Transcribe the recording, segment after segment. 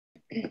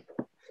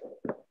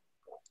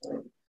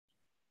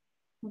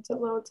Once it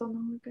loads, I'll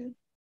know we're good.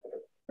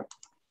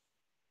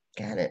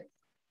 Got it.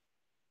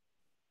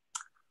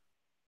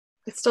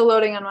 It's still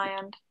loading on my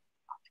end.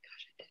 Oh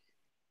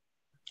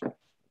my gosh,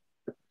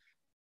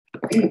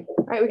 I did it.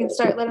 All right, we can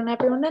start letting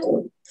everyone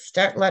in.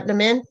 Start letting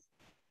them in.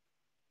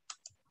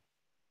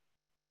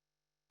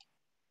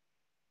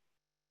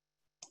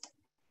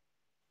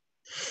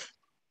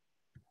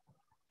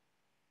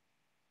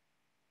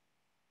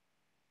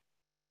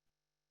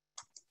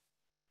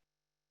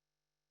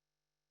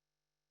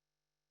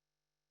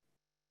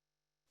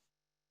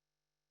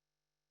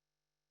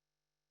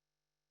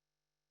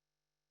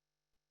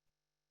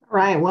 All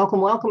right,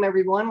 welcome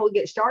everyone. We'll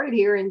get started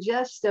here in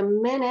just a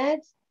minute.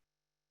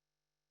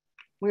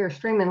 We are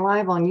streaming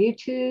live on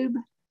YouTube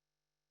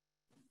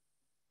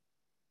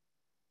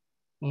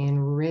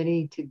and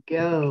ready to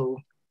go.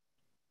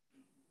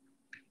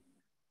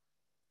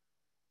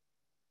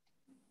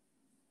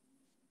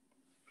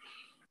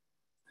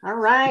 All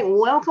right,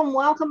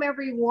 welcome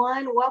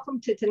everyone.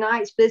 Welcome to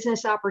tonight's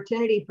business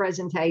opportunity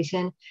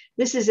presentation.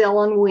 This is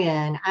Ellen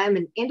Wynn. I'm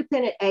an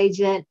independent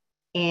agent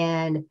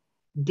and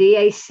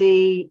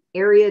DAC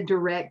area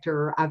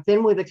director. I've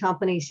been with the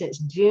company since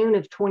June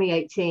of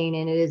 2018,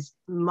 and it is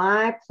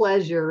my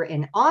pleasure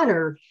and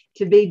honor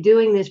to be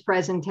doing this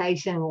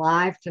presentation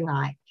live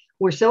tonight.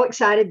 We're so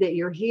excited that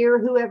you're here.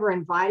 Whoever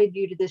invited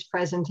you to this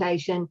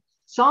presentation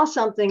saw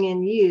something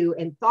in you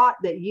and thought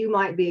that you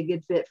might be a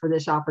good fit for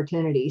this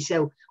opportunity.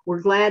 So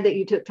we're glad that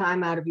you took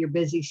time out of your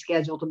busy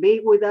schedule to be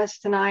with us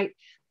tonight.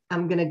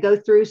 I'm going to go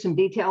through some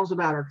details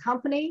about our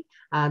company,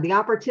 the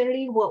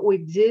opportunity, what we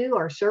do,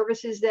 our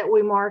services that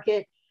we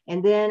market,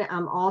 and then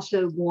I'm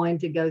also going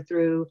to go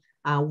through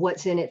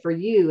what's in it for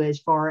you as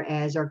far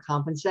as our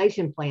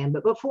compensation plan.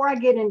 But before I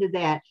get into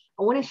that,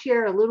 I want to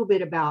share a little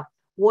bit about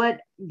what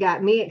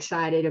got me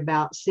excited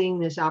about seeing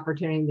this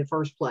opportunity in the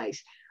first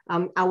place.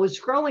 I was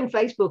scrolling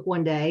Facebook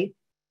one day,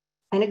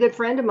 and a good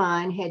friend of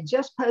mine had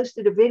just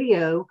posted a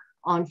video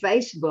on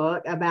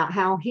Facebook about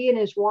how he and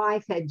his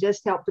wife had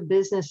just helped a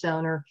business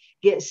owner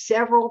get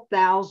several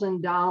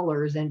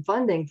 $1,000s in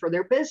funding for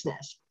their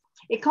business.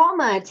 It caught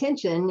my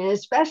attention, and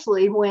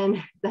especially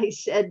when they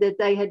said that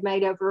they had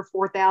made over a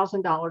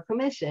 $4,000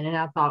 commission. And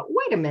I thought,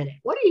 wait a minute,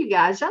 what are you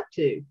guys up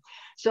to?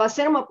 So I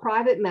sent them a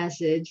private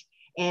message.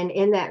 And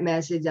in that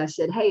message, I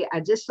said, hey,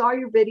 I just saw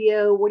your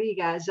video. What are you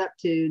guys up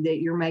to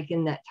that you're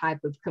making that type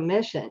of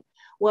commission?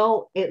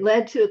 Well, it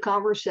led to a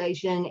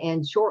conversation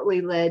and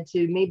shortly led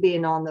to me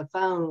being on the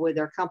phone with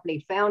our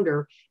company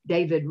founder,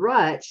 David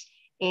Rutz,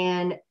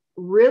 and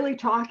really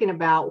talking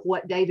about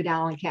what David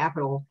Allen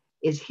Capital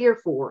is here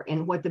for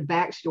and what the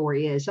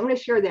backstory is. So I'm going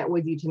to share that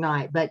with you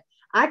tonight. But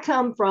I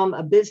come from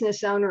a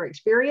business owner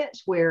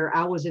experience where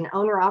I was an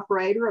owner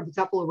operator of a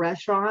couple of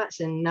restaurants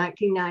in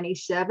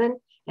 1997,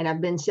 and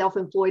I've been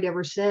self-employed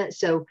ever since.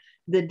 So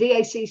the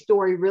DAC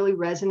story really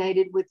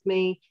resonated with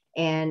me.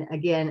 And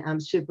again,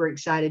 I'm super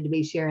excited to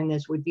be sharing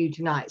this with you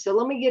tonight. So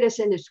let me get us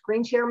into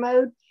screen share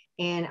mode,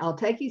 and I'll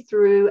take you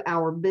through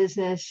our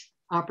business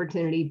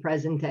opportunity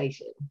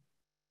presentation.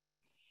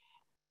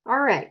 All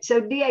right, so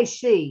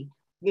DAC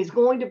is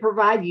going to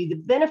provide you the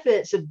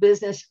benefits of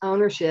business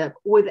ownership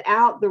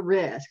without the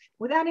risk,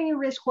 without any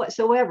risk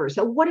whatsoever.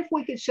 So what if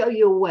we could show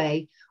you a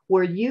way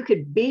where you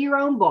could be your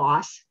own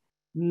boss,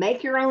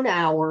 make your own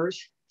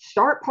hours,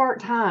 start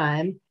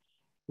part-time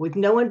with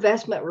no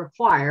investment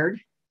required,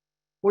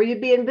 where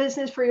you'd be in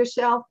business for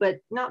yourself, but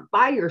not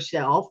by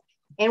yourself?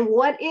 And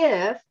what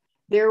if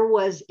there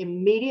was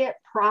immediate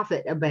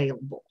profit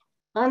available?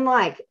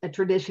 Unlike a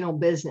traditional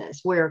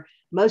business where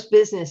most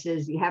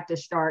businesses, you have to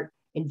start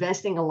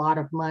investing a lot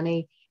of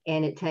money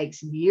and it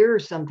takes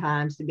years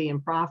sometimes to be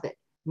in profit.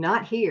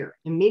 Not here.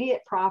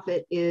 Immediate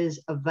profit is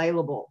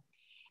available.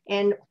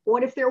 And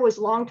what if there was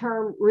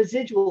long-term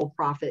residual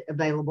profit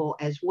available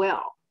as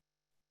well?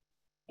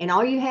 And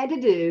all you had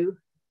to do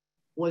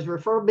was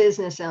refer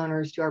business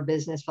owners to our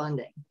business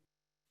funding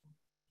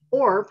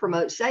or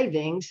promote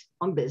savings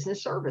on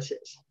business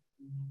services.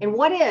 And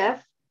what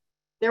if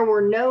there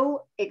were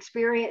no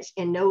experience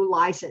and no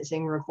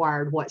licensing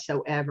required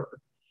whatsoever?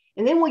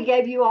 And then we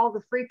gave you all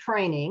the free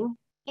training,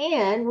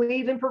 and we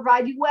even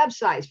provide you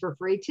websites for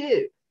free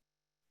too.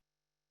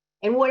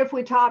 And what if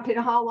we topped it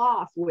all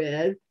off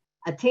with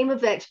a team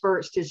of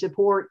experts to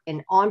support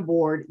and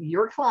onboard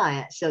your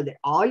clients so that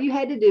all you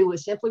had to do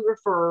was simply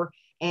refer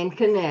and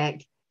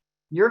connect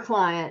your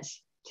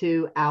clients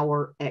to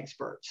our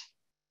experts?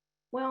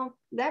 Well,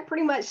 that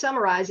pretty much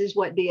summarizes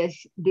what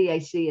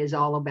DAC is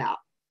all about.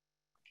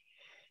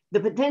 The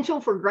potential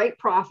for great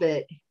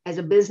profit as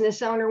a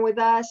business owner with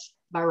us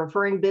by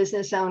referring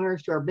business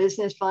owners to our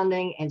business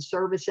funding and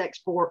service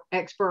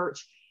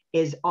experts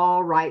is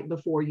all right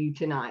before you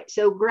tonight.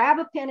 So grab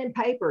a pen and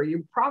paper.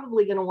 You're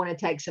probably going to want to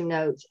take some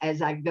notes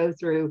as I go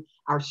through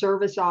our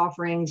service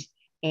offerings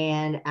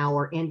and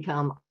our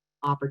income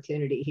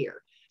opportunity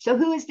here. So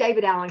who is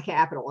David Allen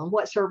Capital and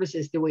what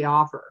services do we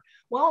offer?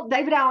 Well,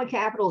 David Allen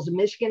Capital is a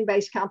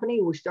Michigan-based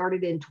company. We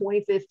started in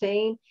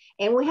 2015,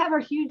 and we have a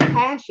huge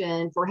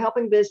passion for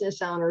helping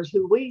business owners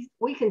who we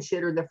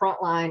consider the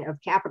front line of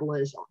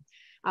capitalism.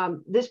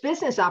 This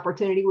business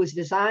opportunity was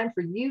designed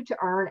for you to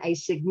earn a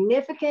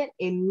significant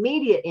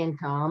immediate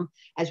income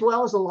as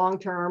well as a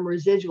long-term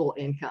residual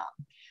income.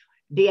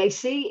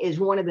 DAC is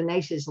one of the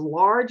nation's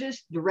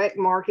largest direct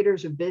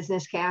marketers of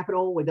business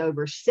capital with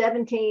over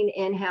 17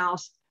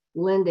 in-house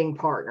lending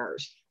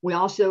partners. We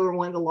also are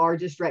one of the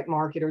largest direct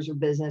marketers of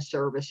business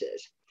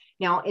services.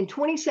 Now, in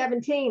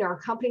 2017, our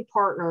company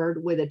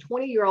partnered with a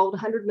 20-year-old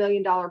 $100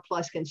 million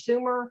plus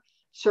consumer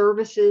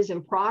services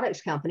and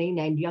products company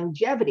named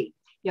Youngevity.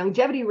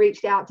 Youngevity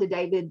reached out to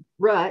David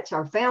Rutz,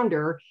 our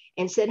founder,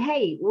 and said,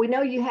 hey, we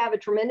know you have a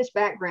tremendous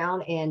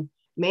background in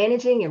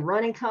managing and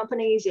running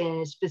companies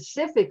and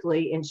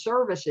specifically in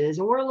services,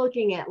 and we're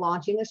looking at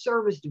launching a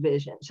service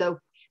division. So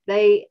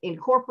they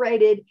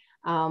incorporated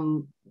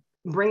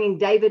bringing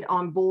David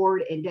on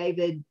board, and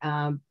David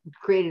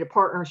created a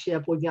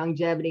partnership with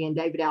Youngevity, and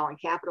David Allen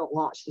Capital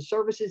launched the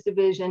services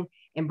division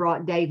and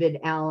brought David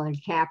Allen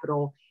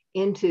Capital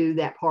into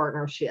that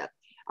partnership.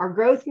 Our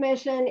growth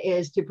mission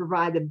is to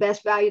provide the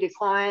best value to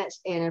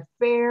clients and a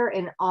fair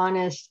and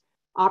honest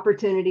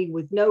opportunity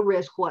with no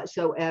risk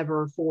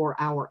whatsoever for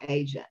our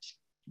agents.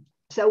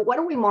 So what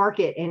do we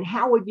market, and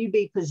how would you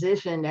be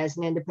positioned as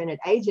an independent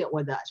agent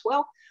with us?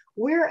 Well,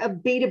 we're a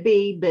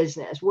B2B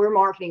business. We're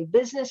marketing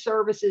business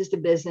services to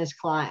business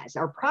clients.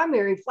 Our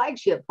primary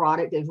flagship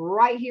product is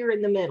right here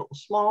in the middle,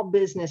 small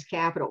business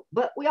capital.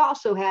 But we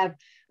also have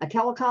a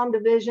telecom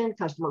division,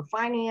 customer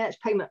finance,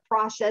 payment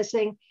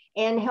processing,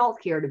 and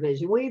healthcare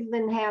division. We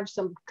even have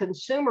some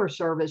consumer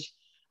services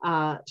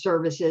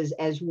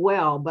as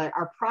well, but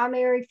our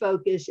primary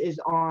focus is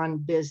on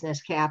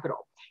business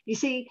capital. You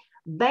see,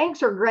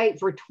 banks are great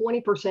for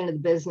 20% of the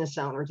business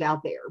owners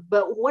out there,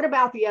 but what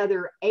about the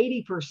other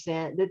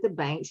 80% that the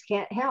banks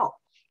can't help?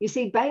 You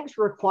see, banks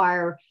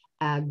require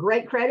a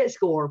great credit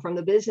score from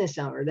the business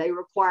owner. They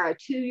require a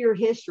 2-year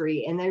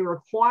history, and they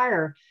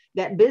require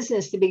that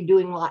business to be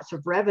doing lots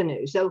of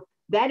revenue. So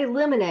that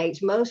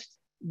eliminates most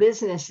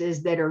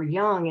businesses that are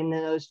young in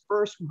those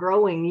first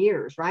growing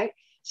years, right?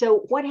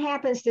 So what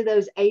happens to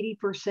those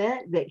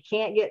 80% that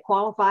can't get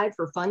qualified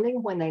for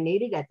funding when they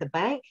need it at the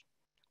bank?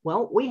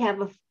 Well, we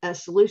have a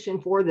solution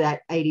for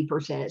that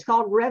 80%. It's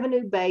called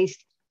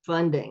revenue-based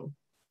funding.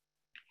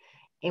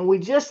 And we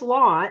just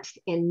launched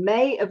in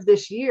May of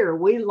this year,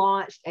 we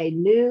launched a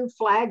new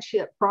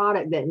flagship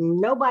product that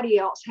nobody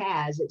else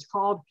has. It's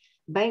called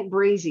Bank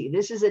Breezy.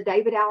 This is a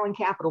David Allen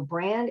Capital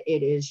brand.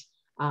 It is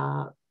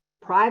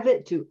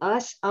private to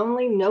us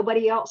only.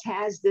 Nobody else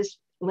has this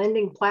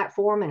lending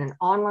platform in an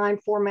online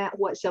format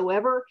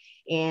whatsoever.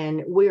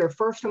 And we are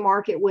first to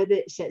market with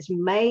it. Since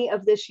May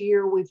of this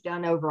year, we've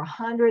done over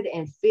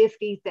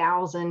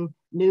 150,000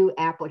 new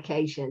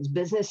applications,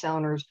 business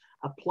owners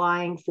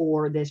applying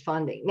for this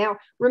funding. Now,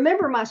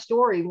 remember my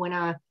story when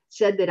I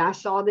said that I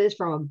saw this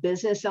from a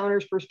business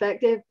owner's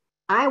perspective.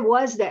 I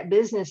was that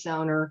business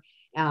owner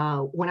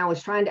when I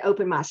was trying to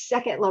open my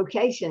second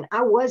location.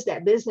 I was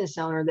that business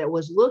owner that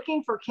was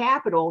looking for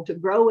capital to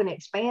grow and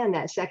expand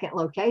that second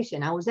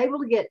location. I was able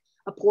to get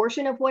a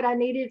portion of what I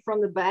needed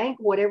from the bank,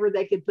 whatever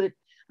they could put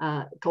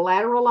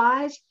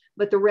collateralized,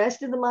 but the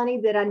rest of the money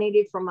that I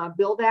needed from my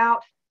build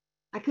out,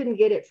 I couldn't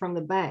get it from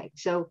the bank.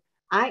 So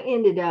I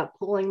ended up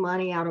pulling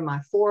money out of my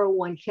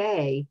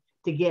 401k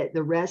to get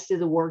the rest of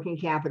the working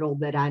capital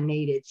that I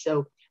needed.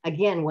 So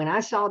again, when I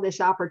saw this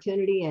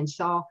opportunity and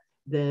saw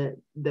the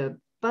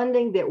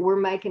funding that we're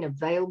making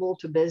available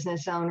to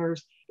business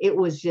owners, it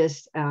was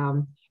just,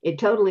 it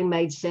totally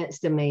made sense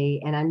to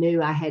me, and I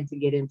knew I had to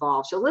get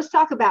involved. So let's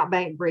talk about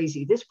Bank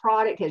Breezy. This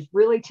product has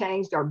really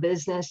changed our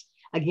business.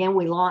 Again,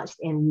 we launched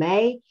in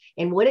May,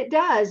 and what it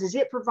does is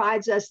it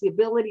provides us the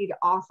ability to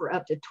offer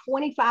up to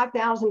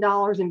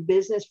 $25,000 in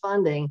business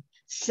funding,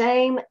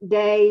 same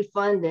day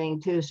funding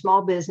to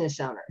small business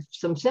owners.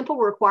 Some simple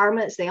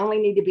requirements: they only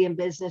need to be in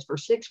business for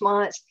 6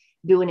 months,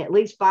 doing at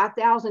least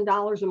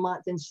 $5,000 a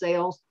month in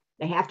sales.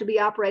 They have to be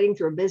operating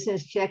through a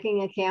business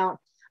checking account.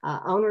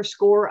 Owner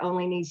score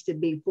only needs to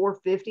be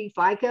 450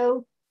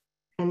 FICO,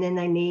 and then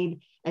they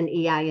need an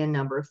EIN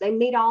number. If they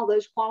meet all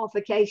those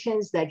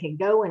qualifications, they can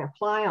go and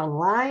apply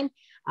online.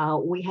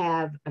 We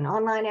have an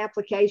online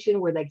application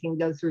where they can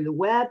go through the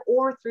web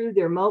or through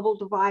their mobile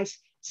device,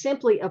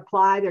 simply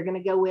apply. They're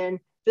going to go in,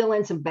 fill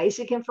in some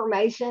basic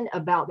information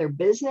about their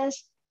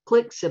business,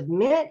 click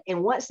submit,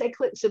 and once they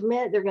click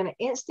submit, they're going to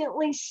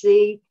instantly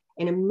see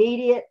an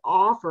immediate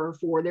offer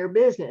for their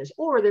business,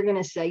 or they're going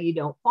to say you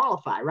don't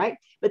qualify, right?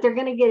 But they're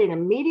going to get an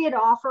immediate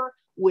offer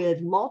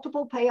with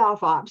multiple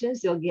payoff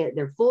options. They'll get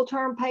their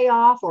full-term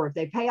payoff, or if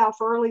they pay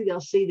off early,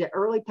 they'll see the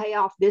early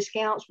payoff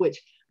discounts,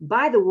 which,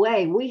 by the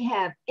way, we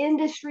have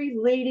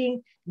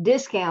industry-leading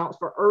discounts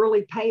for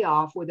early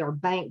payoff with our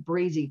Bank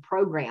Breezy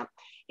program.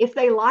 If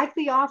they like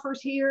the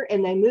offers here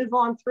and they move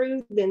on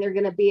through, then they're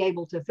going to be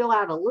able to fill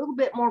out a little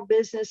bit more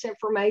business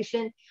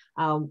information.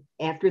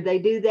 After they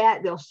do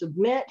that, they'll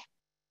submit,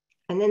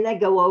 and then they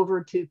go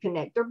over to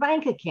connect their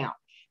bank account.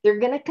 They're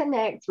going to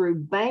connect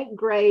through bank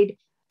grade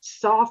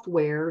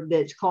software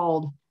that's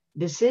called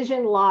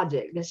Decision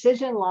Logic.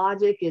 Decision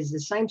Logic is the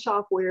same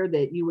software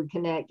that you would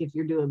connect if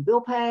you're doing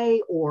bill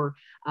pay, or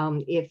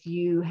if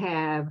you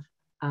have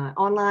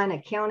online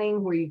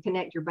accounting where you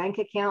connect your bank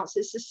accounts.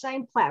 It's the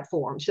same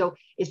platform. So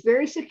it's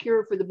very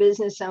secure for the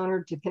business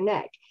owner to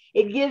connect.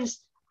 It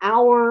gives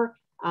our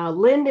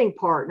lending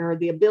partner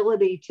the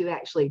ability to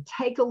actually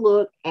take a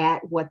look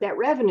at what that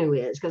revenue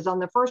is, because on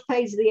the first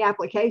page of the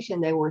application,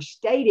 they were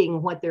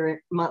stating what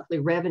their monthly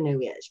revenue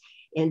is.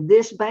 In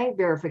this bank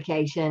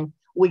verification,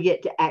 we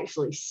get to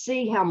actually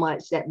see how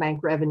much that bank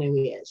revenue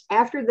is.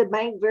 After the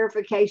bank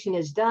verification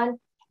is done,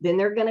 then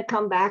they're going to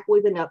come back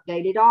with an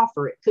updated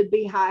offer. It could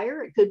be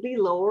higher, it could be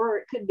lower, or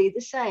it could be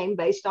the same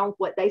based on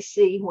what they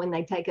see when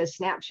they take a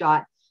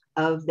snapshot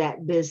of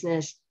that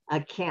business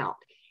account.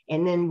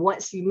 And then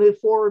once you move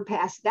forward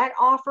past that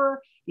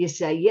offer, you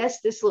say,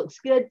 yes, this looks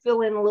good.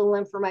 Fill in a little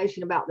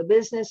information about the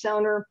business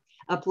owner,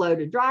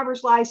 upload a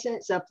driver's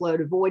license,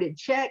 upload a voided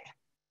check,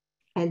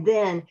 and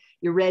then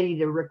you're ready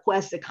to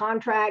request a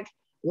contract.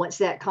 Once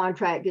that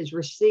contract is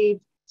received,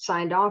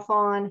 signed off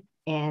on,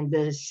 and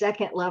the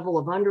second level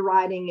of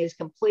underwriting is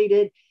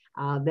completed,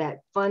 that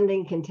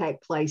funding can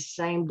take place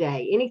same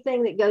day.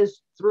 Anything that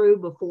goes through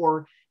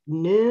before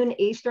noon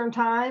Eastern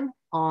time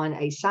on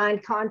a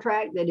signed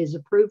contract that is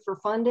approved for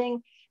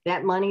funding,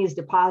 that money is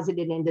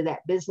deposited into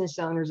that business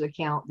owner's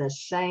account the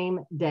same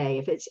day.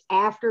 If it's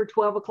after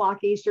 12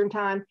 o'clock Eastern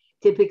time,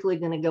 typically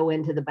going to go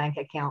into the bank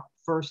account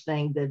first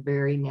thing the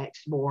very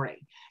next morning.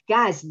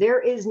 Guys, there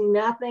is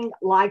nothing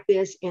like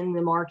this in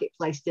the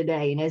marketplace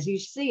today. And as you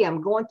see,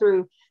 I'm going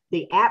through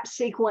the app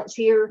sequence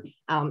here.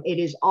 It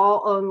is all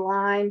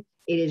online.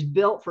 It is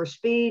built for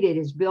speed. It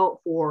is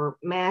built for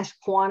mass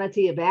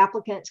quantity of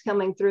applicants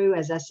coming through.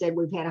 As I said,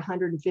 we've had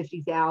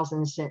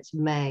 150,000 since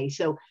May.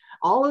 So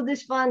all of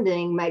this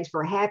funding makes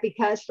for a happy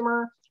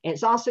customer. And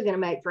it's also going to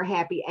make for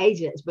happy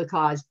agents,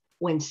 because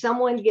when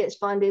someone gets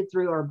funded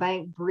through our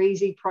Bank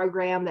Breezy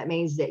program, that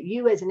means that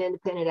you as an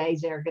independent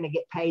agent are going to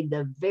get paid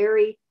the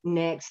very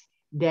next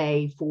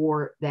day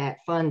for that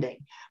funding.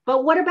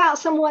 But what about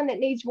someone that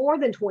needs more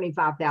than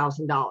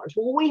 $25,000?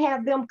 Well, we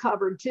have them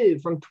covered too,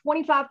 from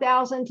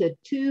 $25,000 to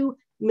 $2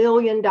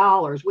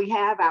 million. We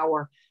have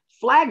our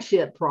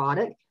flagship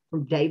product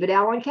from David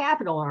Allen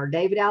Capital, our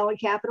David Allen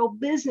Capital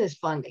Business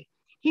Funding.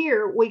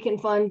 Here we can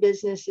fund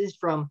businesses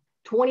from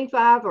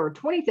 25 or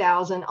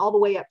 20,000 all the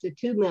way up to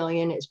 2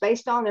 million. It's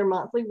based on their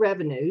monthly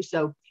revenue.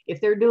 So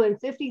if they're doing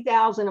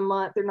 50,000 a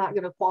month, they're not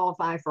going to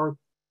qualify for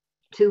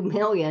 2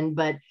 million,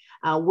 but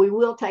we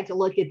will take a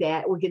look at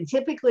that. We can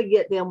typically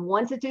get them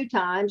 1 to 2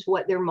 times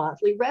what their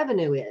monthly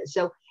revenue is.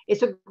 So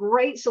it's a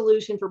great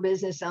solution for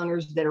business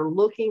owners that are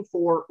looking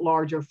for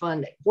larger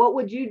funding. What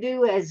would you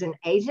do as an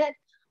agent?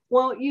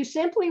 Well, you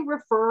simply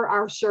refer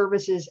our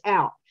services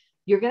out.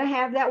 You're going to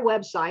have that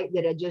website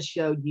that I just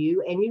showed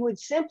you, and you would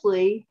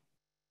simply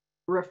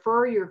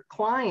refer your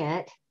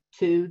client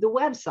to the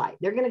website.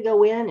 They're going to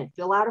go in and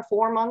fill out a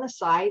form on the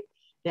site.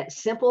 That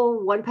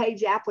simple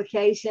one-page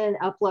application,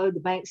 upload the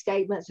bank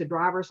statements, a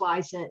driver's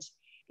license,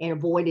 and a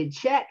voided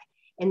check.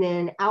 And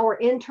then our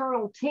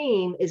internal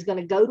team is going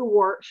to go to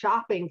work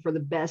shopping for the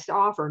best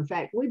offer. In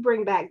fact, we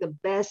bring back the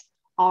best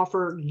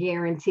offer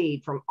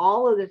guaranteed from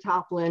all of the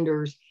top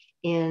lenders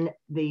in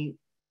the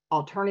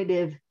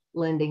alternative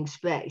lending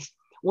space.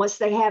 Once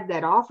they have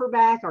that offer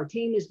back, our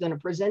team is going to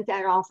present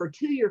that offer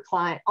to your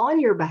client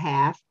on your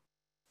behalf.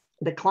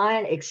 The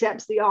client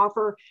accepts the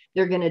offer.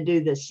 They're going to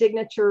do the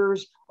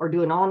signatures or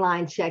do an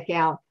online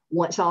checkout.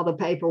 Once all the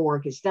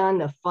paperwork is done,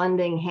 the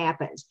funding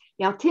happens.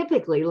 Now,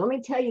 typically, let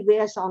me tell you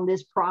this on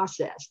this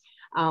process.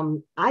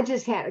 I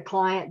just had a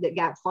client that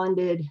got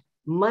funded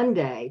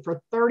Monday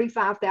for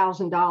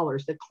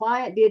 $35,000. The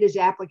client did his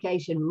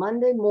application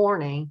Monday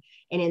morning,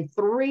 and in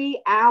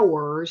 3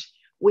 hours,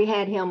 we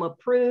had him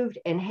approved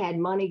and had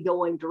money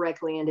going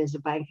directly into his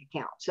bank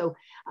account. So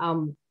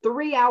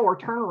 3-hour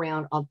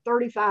turnaround of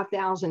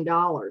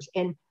 $35,000.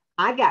 And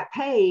I got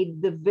paid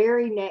the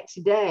very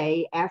next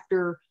day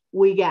after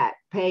we got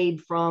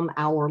paid from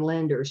our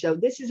lender. So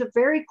this is a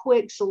very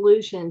quick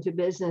solution to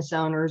business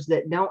owners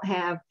that don't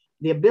have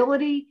the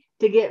ability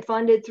to get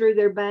funded through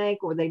their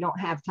bank, or they don't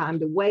have time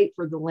to wait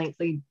for the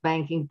lengthy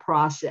banking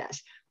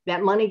process.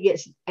 That money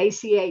gets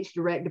ACH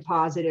direct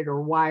deposited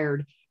or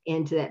wired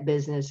into that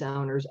business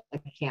owner's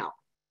account.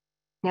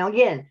 Now,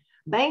 again,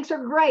 banks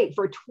are great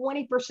for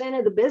 20%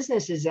 of the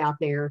businesses out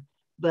there,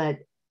 but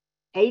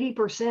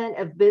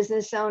 80% of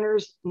business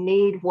owners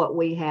need what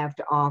we have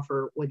to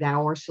offer with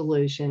our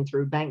solution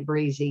through Bank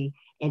Breezy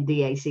and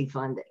DAC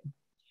funding.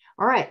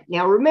 All right,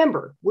 now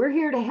remember, we're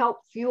here to help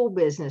fuel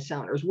business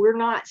owners. We're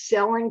not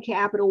selling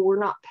capital. We're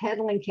not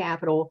peddling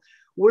capital.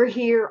 We're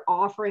here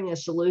offering a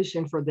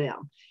solution for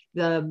them.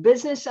 The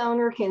business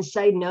owner can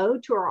say no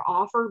to our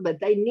offer,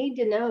 but they need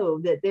to know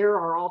that there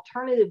are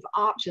alternative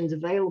options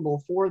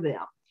available for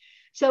them.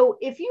 So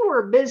if you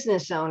were a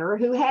business owner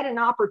who had an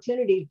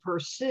opportunity to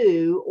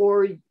pursue,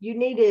 or you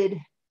needed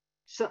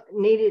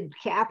needed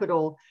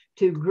capital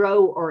to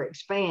grow or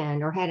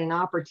expand, or had an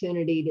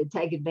opportunity to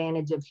take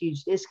advantage of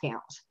huge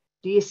discounts.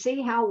 Do you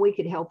see how we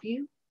could help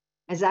you?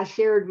 As I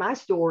shared my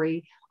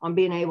story on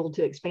being able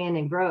to expand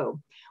and grow.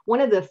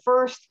 One of the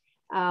first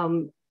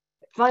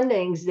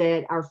fundings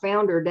that our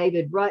founder,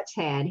 David Rutz,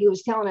 had, he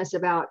was telling us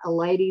about a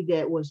lady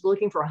that was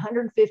looking for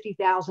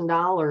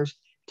 $150,000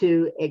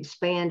 to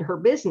expand her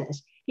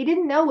business. He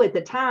didn't know at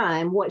the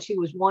time what she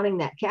was wanting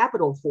that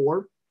capital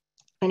for.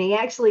 And he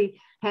actually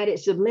had it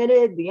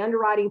submitted. The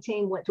underwriting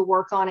team went to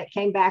work on it,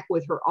 came back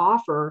with her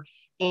offer.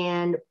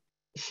 And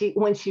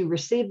when she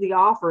received the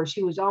offer,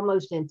 she was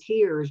almost in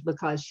tears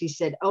because she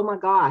said, oh my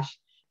gosh,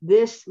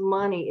 this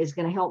money is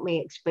going to help me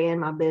expand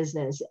my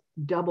business,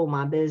 double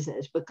my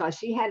business, because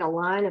she had a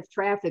line of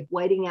traffic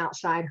waiting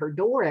outside her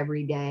door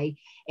every day,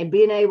 and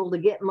being able to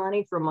get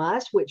money from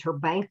us, which her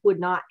bank would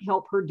not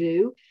help her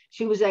do.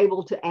 She was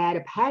able to add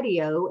a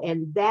patio,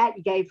 and that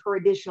gave her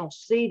additional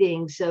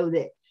seating so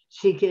that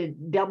she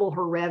could double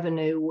her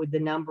revenue with the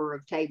number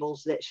of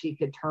tables that she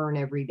could turn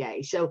every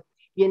day. So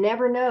you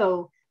never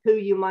know who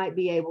you might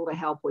be able to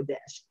help with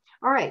this.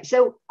 All right,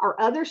 so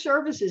our other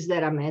services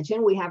that I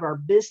mentioned, we have our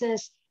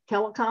business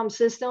telecom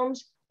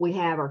systems, we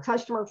have our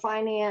customer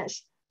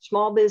finance,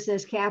 small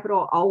business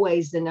capital,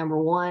 always the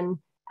number one,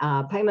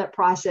 payment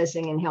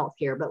processing, and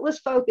healthcare. But let's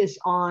focus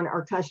on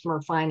our customer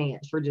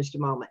finance for just a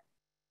moment.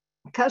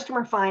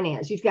 Customer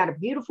finance, you've got a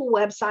beautiful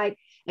website.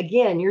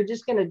 Again, you're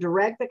just going to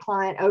direct the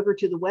client over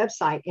to the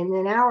website, and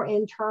then our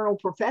internal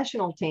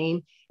professional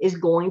team is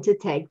going to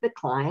take the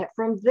client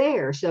from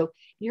there. So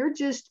you're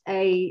just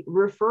a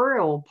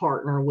referral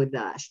partner with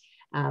us,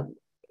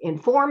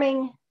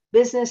 informing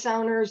business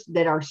owners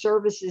that our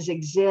services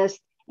exist,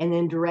 and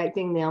then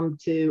directing them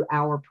to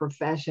our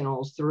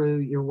professionals through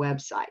your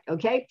website.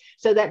 Okay,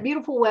 so that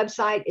beautiful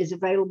website is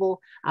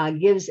available,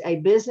 gives a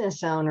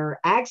business owner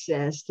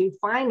access to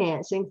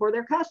financing for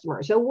their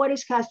customers. So what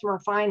is customer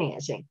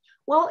financing?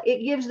 Well,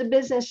 it gives the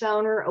business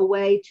owner a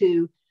way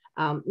to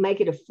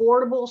make it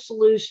affordable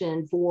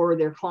solution for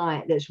their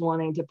client that's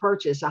wanting to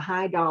purchase a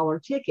high dollar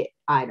ticket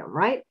item,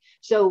 right?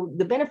 So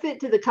the benefit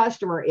to the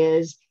customer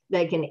is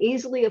they can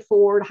easily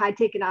afford high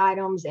ticket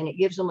items, and it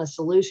gives them a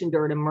solution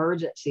during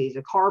emergencies,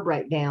 a car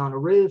breakdown, a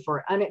roof,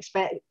 or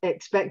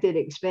unexpected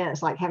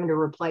expense like having to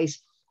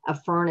replace a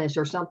furnace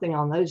or something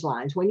on those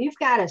lines. When you've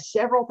got a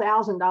several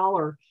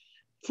 $1,000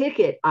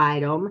 ticket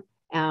item,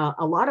 a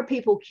lot of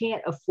people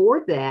can't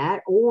afford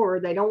that, or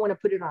they don't want to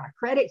put it on a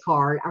credit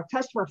card. Our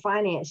customer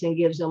financing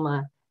gives them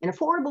an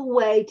affordable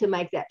way to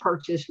make that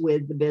purchase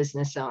with the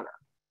business owner.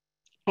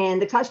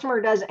 And the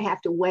customer doesn't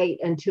have to wait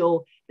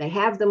until they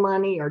have the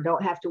money, or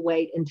don't have to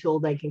wait until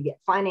they can get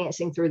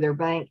financing through their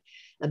bank.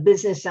 A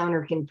business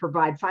owner can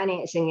provide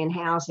financing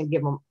in-house and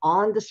give them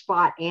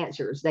on-the-spot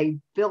answers. They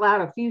fill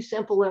out a few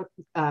simple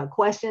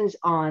questions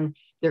on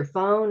their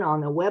phone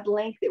on a web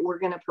link that we're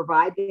going to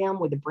provide them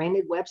with a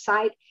branded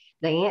website.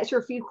 They answer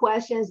a few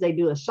questions. They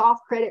do a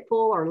soft credit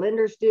pull, our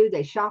lenders do.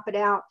 They shop it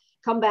out,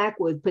 come back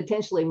with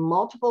potentially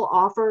multiple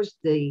offers.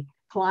 The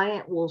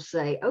client will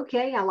say,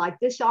 okay, I like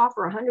this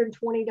offer,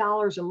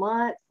 $120 a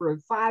month for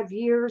 5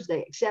 years.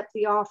 They accept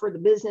the offer. The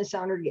business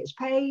owner gets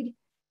paid,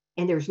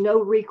 and there's no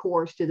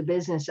recourse to the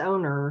business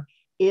owner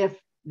if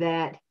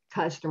that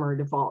customer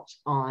defaults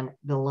on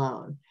the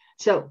loan.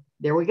 So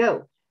there we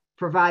go.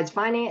 Provides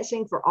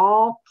financing for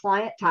all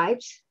client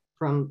types,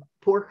 from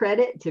poor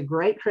credit to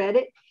great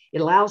credit.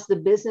 It allows the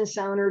business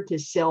owner to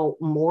sell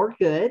more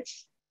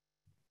goods,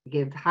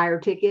 give higher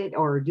ticket,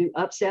 or do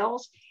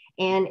upsells.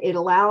 And it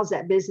allows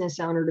that business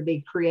owner to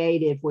be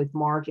creative with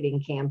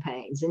marketing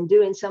campaigns and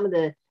doing some of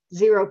the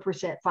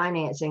 0%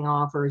 financing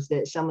offers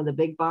that some of the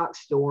big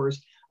box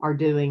stores are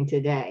doing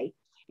today.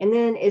 And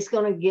then it's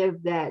going to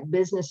give that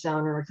business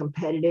owner a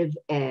competitive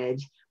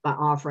edge by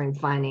offering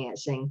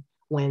financing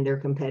when their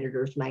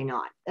competitors may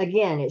not.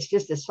 Again, it's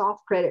just a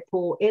soft credit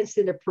pull,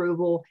 instant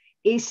approval,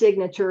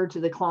 e-signature to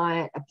the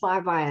client, apply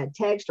via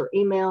text or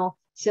email,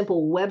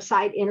 simple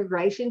website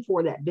integration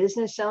for that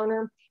business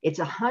owner. It's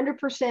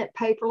 100%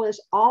 paperless,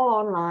 all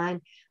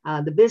online.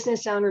 The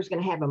business owner is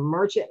going to have a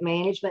merchant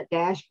management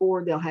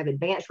dashboard. They'll have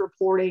advanced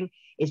reporting.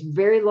 It's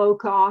very low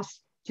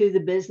cost to the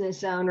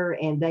business owner,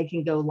 and they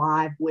can go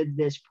live with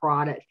this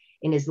product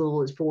in as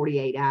little as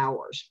 48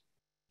 hours.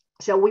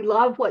 So we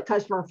love what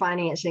customer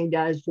financing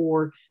does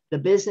for the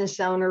business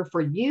owner.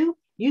 For you,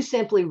 you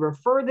simply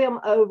refer them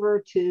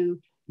over to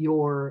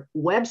your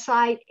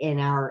website, and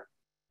our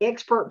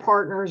expert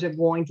partners are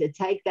going to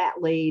take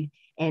that lead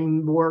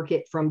and work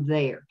it from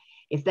there.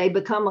 If they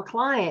become a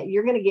client,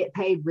 you're going to get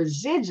paid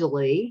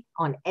residually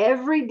on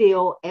every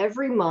deal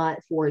every month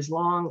for as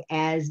long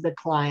as the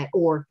client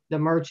or the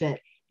merchant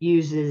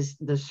uses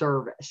the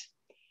service.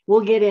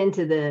 We'll get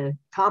into the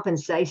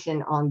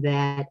compensation on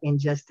that in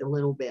just a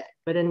little bit,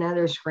 but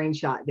another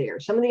screenshot there.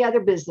 Some of the other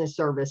business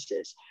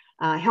services,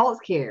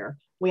 healthcare,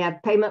 we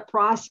have payment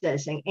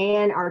processing,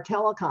 and our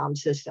telecom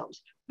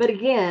systems. But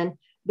again,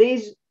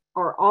 these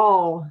are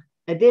all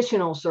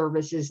additional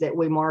services that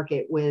we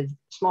market, with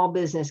Small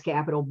Business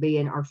Capital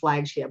being our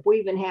flagship. We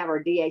even have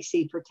our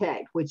DAC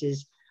Protect, which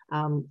is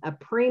a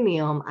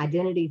premium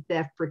identity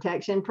theft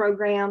protection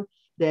program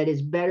that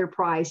is better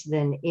priced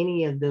than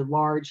any of the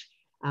large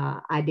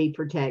ID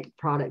Protect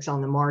products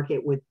on the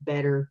market with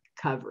better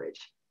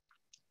coverage.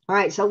 All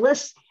right, so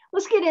let's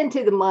get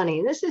into the money.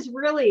 And this is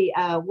really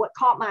what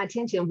caught my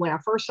attention when I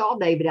first saw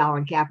David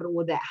Allen Capital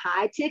with that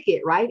high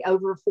ticket, right?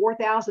 Over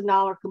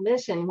 $4,000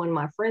 commission when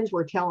my friends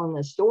were telling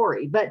the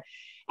story. But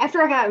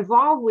after I got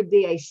involved with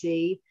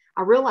DAC,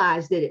 I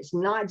realized that it's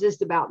not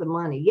just about the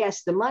money.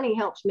 Yes, the money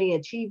helps me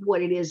achieve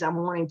what it is I'm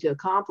wanting to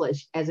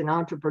accomplish as an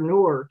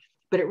entrepreneur,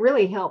 but it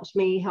really helps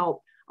me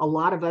help a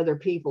lot of other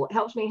people. It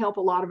helps me help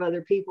a lot of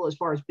other people as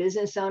far as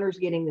business owners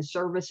getting the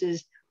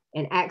services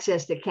and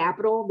access to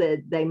capital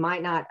that they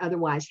might not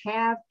otherwise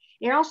have.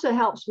 It also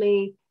helps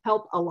me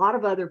help a lot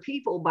of other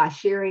people by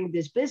sharing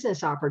this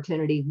business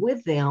opportunity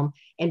with them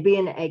and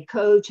being a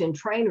coach and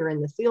trainer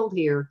in the field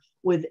here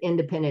with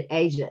independent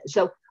agents.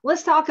 So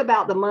let's talk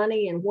about the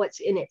money and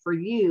what's in it for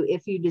you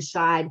if you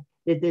decide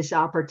that this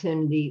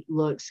opportunity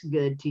looks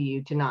good to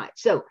you tonight.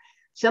 So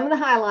some of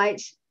the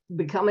highlights: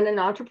 becoming an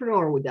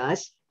entrepreneur with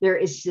us. There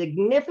is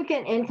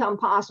significant income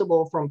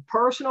possible from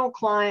personal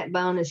client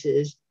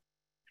bonuses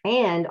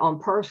and on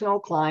personal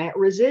client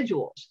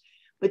residuals.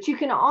 But you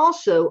can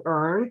also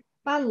earn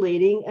by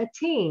leading a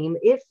team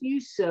if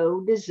you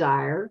so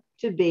desire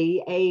to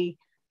be a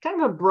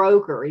kind of a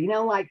broker. You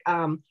know, like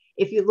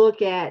if you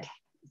look at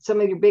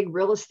some of your big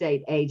real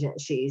estate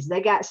agencies,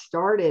 they got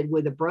started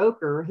with a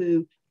broker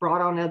who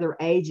brought on other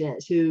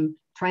agents, who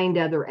trained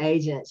other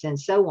agents, and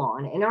so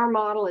on. And our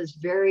model is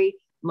very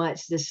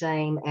much the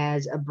same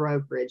as a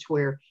brokerage,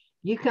 where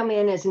you come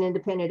in as an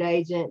independent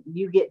agent,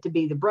 you get to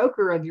be the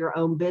broker of your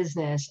own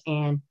business,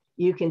 and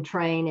you can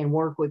train and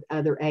work with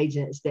other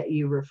agents that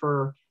you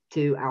refer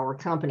to our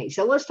company.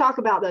 So let's talk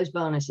about those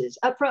bonuses.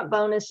 Upfront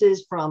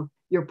bonuses from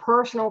your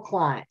personal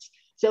clients.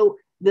 So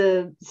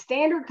the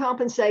standard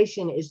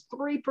compensation is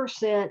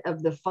 3%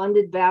 of the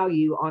funded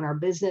value on our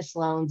business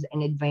loans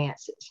and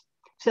advances.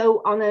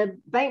 So on a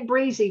Bank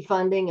Breezy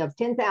funding of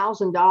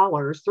 $10,000,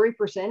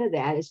 3% of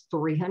that is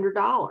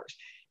 $300.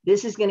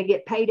 This is going to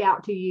get paid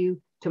out to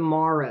you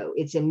tomorrow.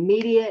 It's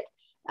immediate,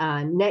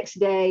 next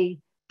day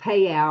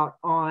payout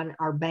on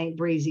our Bank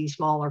Breezy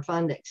smaller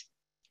fundings.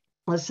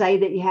 Let's say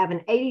that you have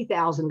an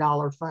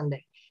 $80,000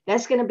 funding.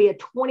 That's going to be a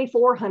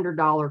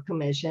 $2,400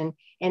 commission,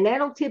 and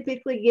that'll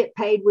typically get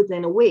paid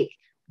within a week.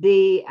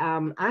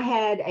 I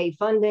had a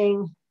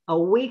funding a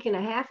week and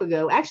a half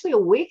ago, actually a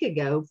week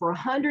ago, for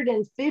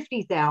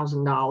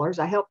 $150,000.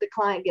 I helped the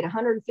client get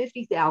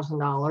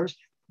 $150,000,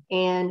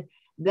 and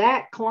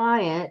that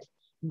client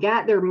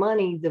got their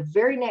money the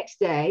very next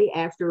day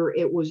after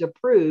it was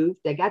approved.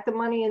 They got the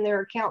money in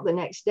their account the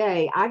next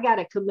day. I got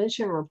a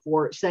commission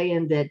report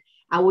saying that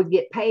I would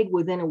get paid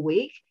within a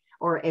week,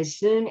 or as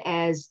soon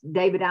as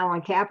David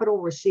Allen Capital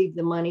received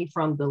the money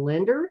from the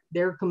lender,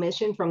 their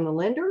commission from the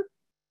lender.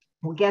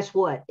 Well, guess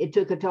what? It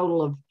took a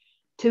total of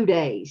 2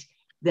 days.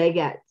 They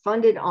got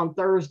funded on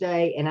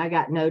Thursday, and I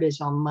got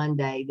notice on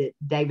Monday that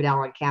David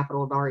Allen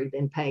Capital had already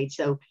been paid.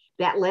 So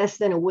that less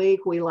than a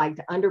week, we like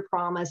to under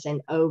promise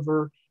and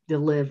over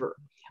deliver.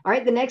 All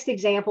right, the next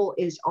example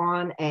is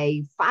on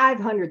a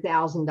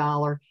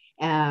 $500,000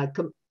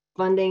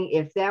 funding.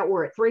 If that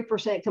were at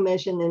 3%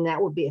 commission, then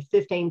that would be a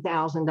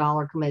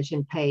 $15,000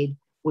 commission paid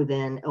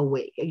within a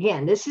week.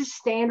 Again, this is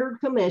standard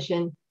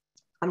commission.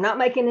 I'm not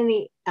making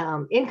any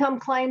income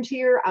claims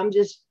here. I'm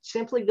just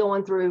simply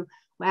going through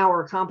how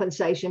our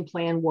compensation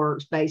plan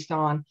works based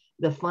on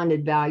the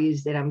funded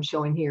values that I'm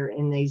showing here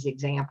in these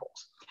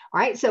examples.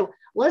 All right, so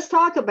let's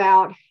talk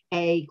about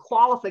a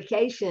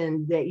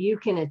qualification that you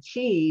can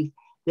achieve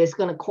that's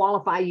going to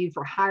qualify you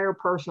for higher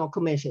personal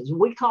commissions.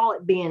 We call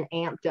it being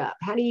amped up.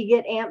 How do you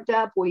get amped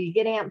up? Well, you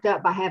get amped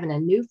up by having a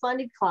new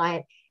funded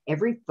client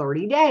every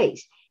 30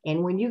 days.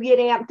 And when you get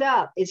amped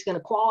up, it's going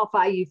to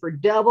qualify you for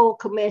double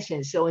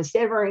commission. So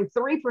instead of earning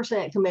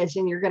 3%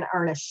 commission, you're going to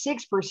earn a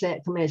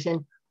 6%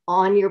 commission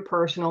on your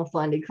personal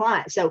funded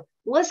client. So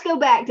let's go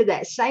back to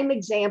that same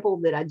example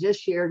that I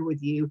just shared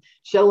with you,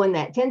 showing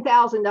that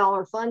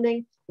 $10,000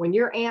 funding. When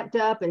you're amped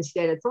up,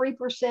 instead of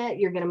 3%,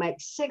 you're going to make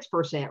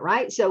 6%,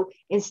 right? So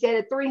instead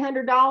of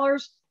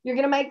 $300, you're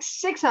going to make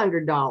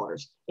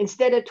 $600.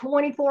 Instead of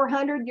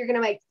 $2,400, you're going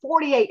to make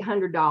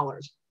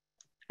 $4,800.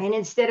 And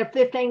instead of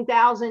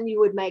 $15,000, you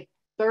would make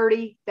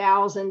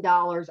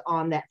 $30,000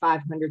 on that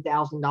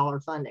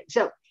 $500,000 funding.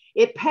 So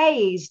it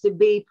pays to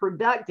be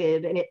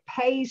productive, and it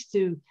pays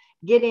to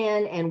get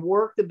in and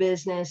work the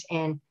business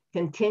and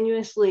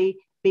continuously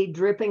be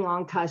dripping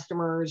on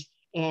customers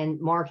and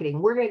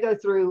marketing. We're going to go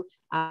through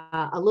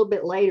a little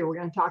bit later. We're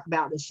going to talk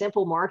about the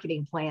simple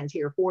marketing plans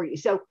here for you.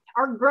 So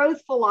our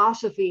growth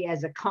philosophy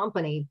as a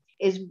company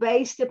is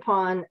based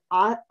upon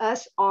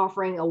us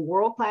offering a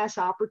world-class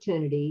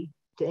opportunity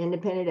to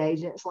independent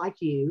agents like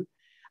you,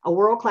 a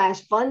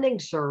world-class funding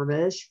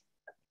service,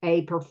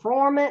 a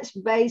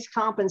performance-based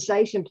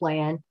compensation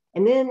plan,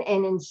 and then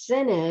an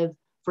incentive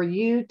for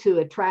you to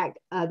attract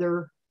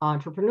other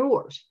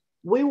entrepreneurs.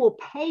 We will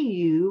pay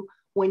you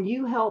when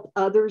you help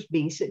others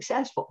be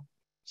successful.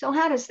 So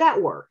how does that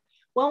work?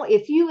 Well,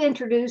 if you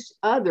introduce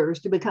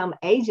others to become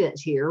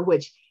agents here,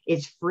 which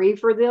it's free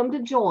for them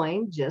to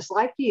join, just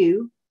like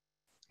you,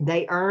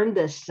 they earn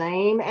the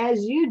same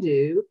as you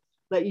do,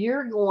 but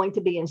you're going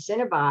to be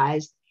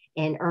incentivized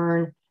and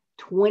earn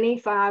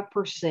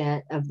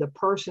 25% of the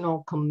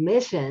personal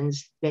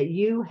commissions that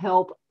you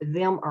help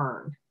them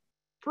earn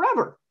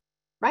forever,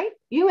 right?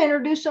 You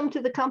introduce them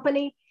to the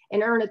company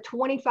and earn a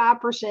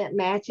 25%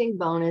 matching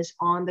bonus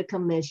on the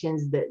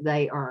commissions that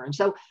they earn.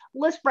 So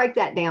let's break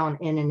that down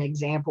in an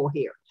example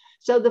here.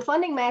 So the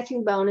funding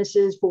matching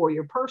bonuses for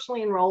your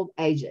personally enrolled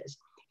agents.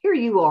 Here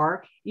you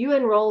are, you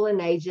enroll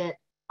an agent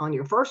on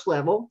your first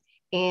level,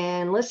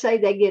 and let's say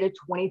they get a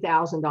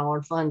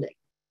 $20,000 funding.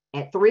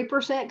 At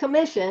 3%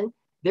 commission,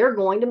 they're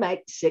going to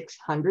make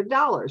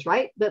 $600,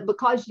 right? But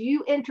because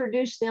you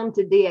introduce them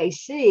to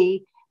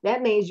DAC,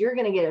 that means you're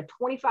going to get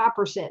a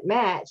 25%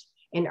 match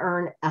and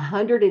earn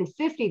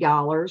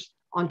 $150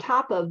 on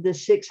top of the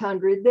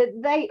 $600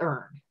 that they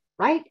earn,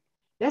 right?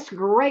 That's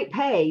great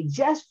pay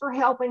just for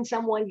helping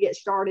someone get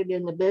started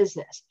in the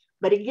business.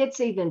 But it gets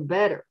even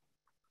better.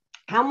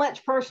 How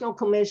much personal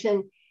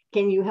commission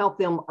can you help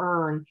them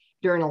earn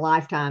during a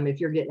lifetime if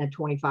you're getting a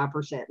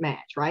 25%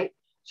 match, right?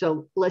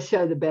 So let's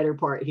show the better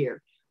part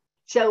here.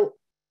 So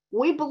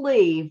we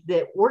believe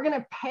that we're going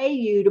to pay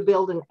you to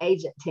build an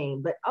agent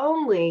team, but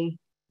only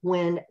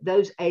when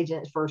those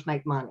agents first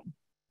make money.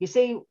 You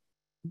see,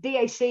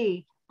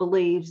 DAC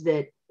believes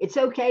that it's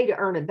okay to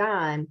earn a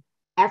dime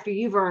after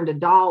you've earned a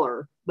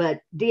dollar, but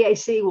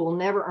DAC will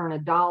never earn a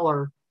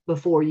dollar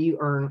before you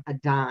earn a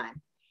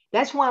dime.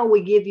 That's why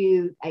we give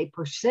you a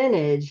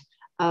percentage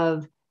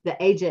of the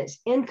agent's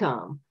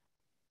income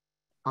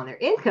on their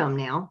income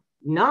now,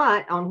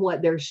 not on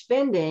what they're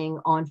spending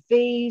on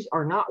fees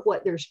or not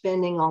what they're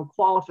spending on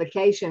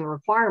qualification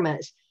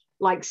requirements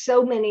like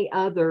so many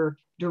other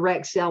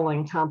direct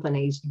selling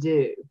companies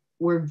do.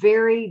 We're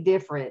very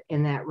different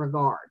in that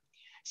regard.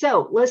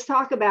 So let's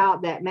talk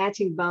about that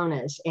matching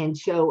bonus and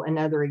show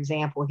another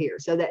example here.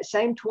 So that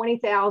same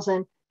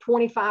 20,000,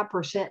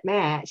 25%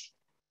 match.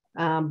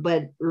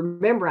 But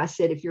remember, I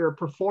said, if you're a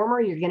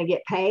performer, you're going to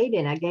get paid.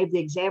 And I gave the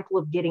example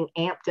of getting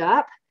amped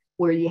up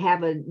where you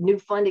have a new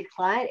funded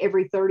client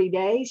every 30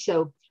 days.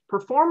 So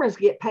performers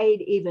get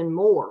paid even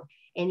more.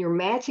 And your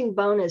matching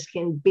bonus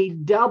can be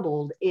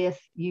doubled if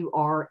you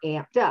are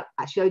amped up.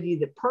 I showed you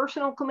the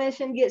personal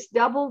commission gets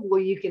doubled, where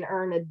you can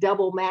earn a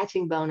double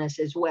matching bonus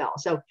as well.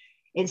 So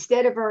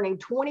instead of earning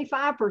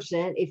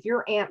 25%, if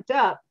you're amped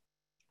up,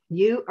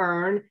 you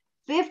earn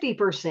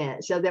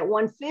 50%. So that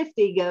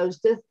 150 goes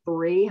to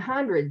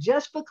 300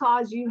 just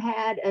because you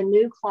had a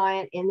new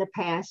client in the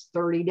past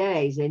 30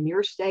 days and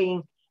you're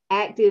staying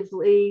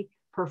actively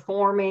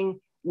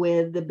performing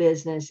with the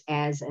business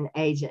as an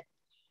agent.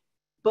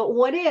 But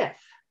what if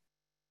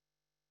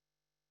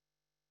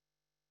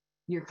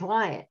your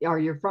client or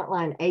your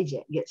frontline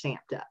agent gets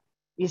amped up?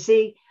 You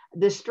see,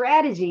 the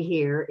strategy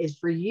here is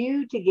for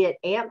you to get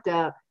amped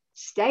up,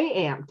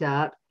 stay amped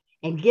up,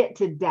 and get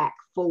to DAC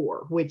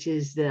 4, which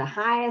is the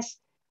highest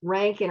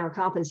rank in our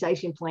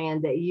compensation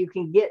plan that you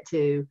can get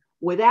to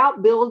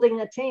without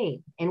building a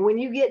team. And when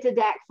you get to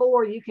DAC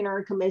 4, you can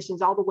earn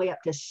commissions all the way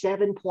up to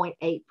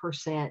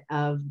 7.8%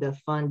 of the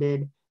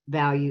funded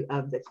value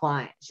of the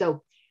client.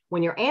 So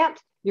when you're amped,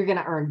 you're going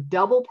to earn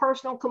double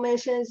personal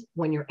commissions.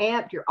 When you're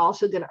amped, you're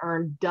also going to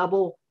earn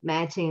double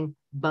matching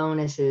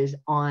bonuses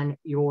on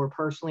your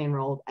personally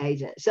enrolled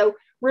agent. So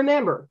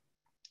remember,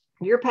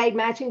 you're paid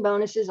matching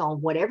bonuses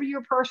on whatever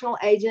your personal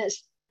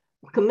agent's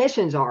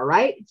commissions are,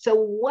 right? So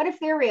what if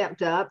they're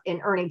amped up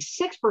and earning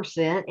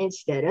 6%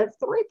 instead of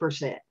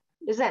 3%?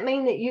 Does that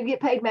mean that you get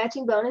paid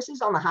matching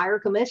bonuses on the higher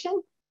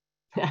commission?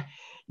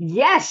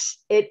 Yes,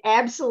 it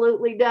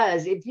absolutely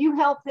does. If you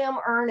help them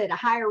earn at a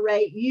higher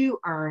rate, you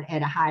earn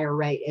at a higher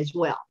rate as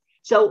well.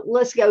 So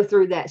let's go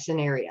through that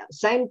scenario.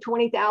 Same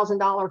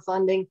 $20,000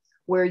 funding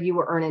where you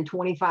were earning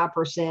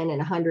 25% and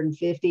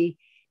 150.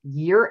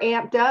 You're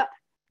amped up,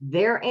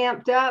 they're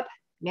amped up.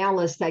 Now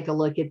let's take a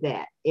look at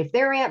that. If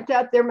they're amped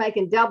up, they're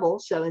making double.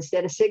 So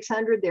instead of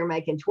 600, they're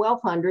making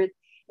 1,200,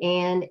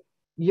 and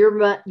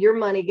your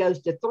money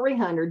goes to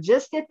 300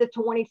 just at the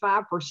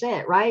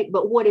 25%, right?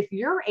 But what if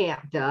you're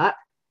amped up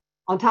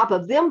on top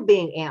of them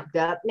being amped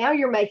up? Now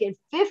you're making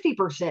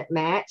 50%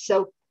 match.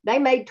 So they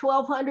made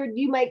 1,200,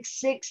 you make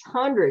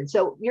 600.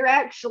 So you're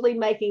actually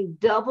making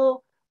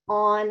double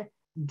on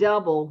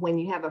double when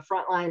you have a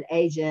frontline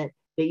agent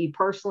that you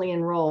personally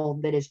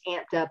enrolled that is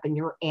amped up and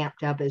you're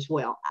amped up as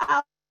well.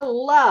 I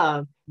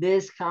love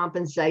this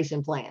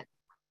compensation plan.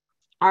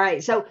 All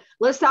right, so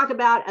let's talk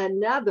about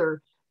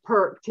another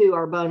perk to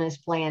our bonus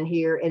plan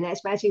here, and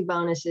that's matching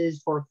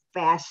bonuses for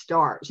fast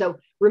start. So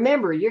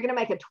remember, you're going to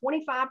make a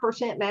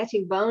 25%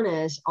 matching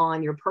bonus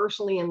on your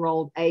personally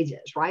enrolled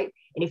agents, right?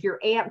 And if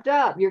you're amped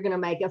up, you're going to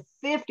make a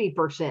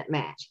 50%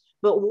 match.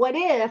 But what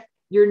if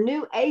your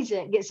new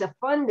agent gets a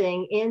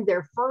funding in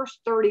their first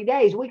 30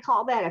 days? We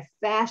call that a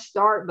fast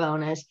start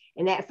bonus,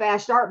 and that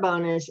fast start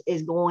bonus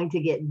is going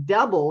to get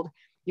doubled.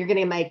 You're going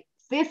to make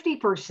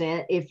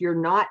 50% if you're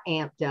not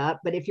amped up.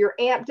 But if you're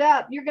amped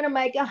up, you're going to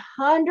make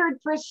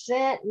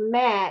 100%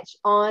 match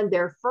on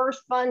their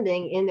first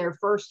funding in their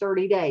first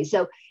 30 days.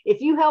 So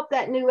if you help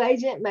that new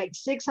agent make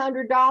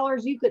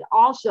 $600, you could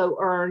also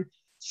earn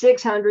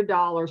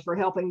 $600 for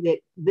helping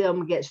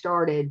them get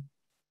started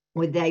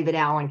with David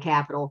Allen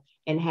Capital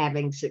and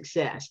having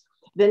success.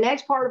 The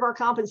next part of our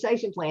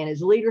compensation plan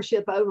is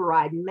leadership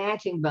override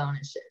matching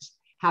bonuses.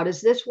 How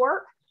does this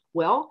work?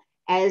 Well,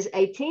 as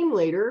a team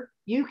leader,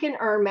 you can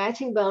earn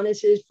matching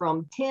bonuses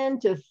from 10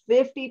 to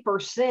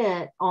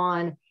 50%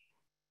 on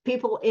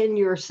people in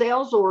your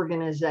sales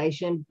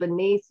organization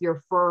beneath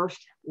your first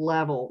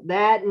level.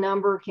 That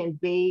number can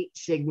be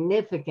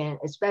significant,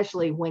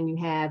 especially when you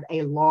have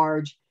a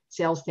large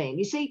sales team.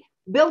 You see,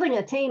 building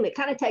a team, it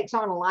kind of takes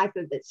on a life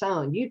of its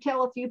own. You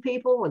tell a few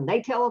people, and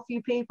they tell a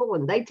few people,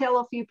 and they tell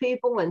a few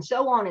people, and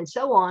so on and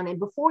so on. And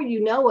before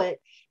you know it,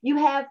 you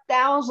have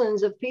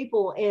thousands of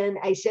people in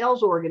a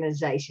sales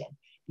organization.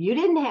 You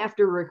didn't have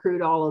to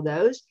recruit all of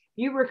those.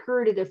 You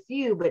recruited a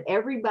few, but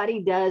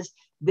everybody does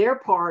their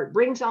part,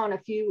 brings on a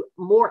few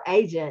more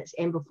agents.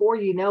 And before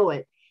you know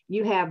it,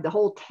 you have the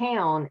whole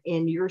town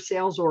in your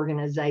sales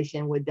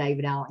organization with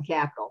David Allen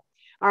Capital.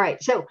 All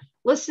right, so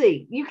let's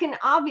see. You can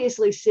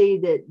obviously see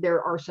that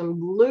there are some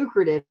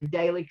lucrative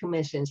daily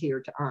commissions here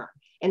to earn,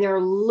 and there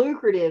are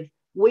lucrative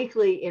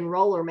weekly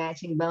enroller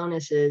matching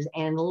bonuses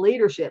and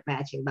leadership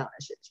matching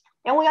bonuses.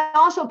 And we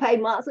also pay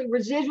monthly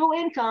residual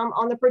income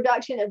on the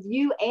production of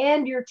you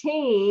and your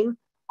team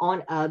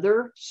on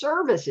other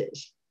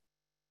services.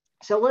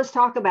 So let's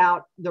talk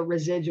about the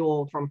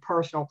residual from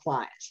personal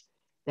clients.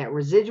 That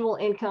residual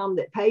income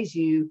that pays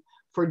you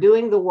for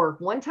doing the work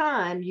one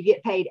time, you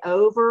get paid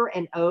over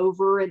and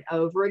over and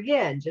over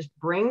again. Just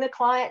bring the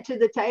client to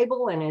the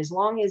table, and as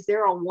long as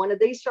they're on one of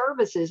these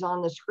services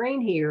on the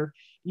screen here,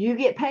 you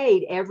get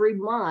paid every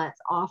month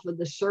off of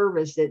the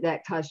service that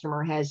that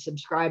customer has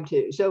subscribed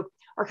to. So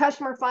our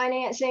customer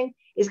financing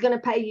is going to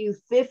pay you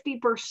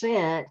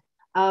 50%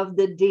 of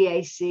the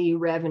DAC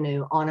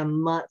revenue on a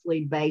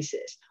monthly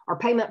basis. Our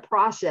payment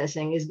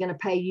processing is going to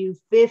pay you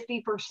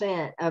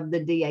 50% of the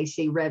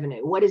DAC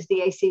revenue. What is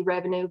DAC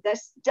revenue?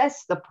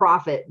 That's the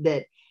profit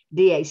that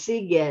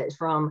DAC gets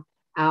from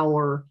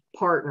our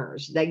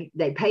partners. They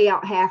pay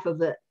out half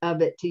of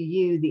it to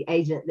you, the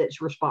agent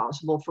that's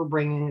responsible for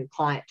bringing a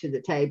client to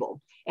the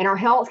table. And our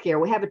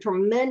healthcare, we have a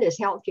tremendous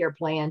healthcare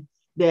plan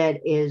that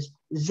is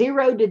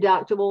zero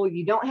deductible.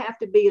 You don't have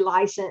to be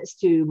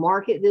licensed to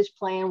market this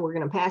plan. We're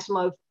going to pass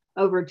them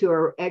over to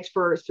our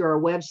experts to our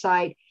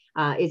website.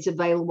 It's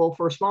available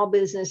for small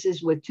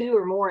businesses with 2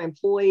 or more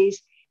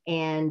employees,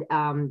 and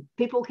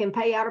people can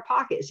pay out of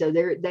pocket. So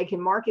they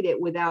can market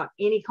it without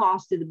any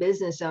cost to the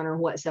business owner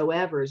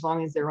whatsoever, as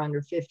long as they're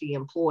under 50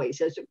 employees.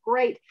 So it's a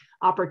great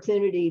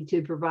opportunity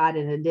to provide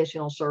an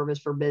additional service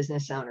for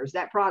business owners.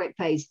 That product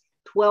pays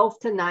 $12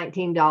 to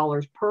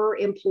 $19 per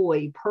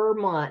employee per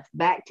month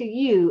back to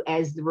you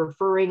as the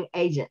referring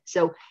agent.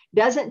 So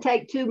doesn't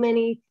take too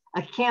many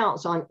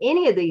accounts on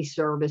any of these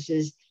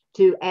services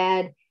to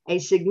add a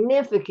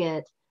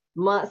significant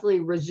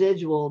monthly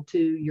residual to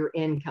your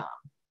income.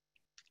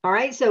 All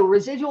right, so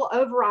residual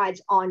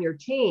overrides on your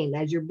team.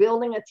 As you're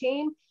building a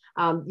team,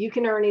 you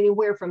can earn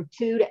anywhere from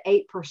 2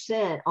 to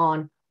 8%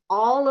 on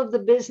all of the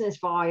business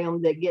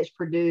volume that gets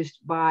produced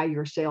by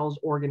your sales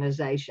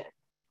organization.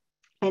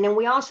 And then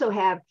we also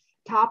have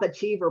top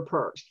achiever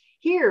perks.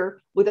 Here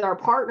with our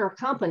partner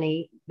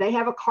company, they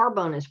have a car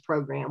bonus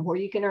program where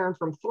you can earn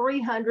from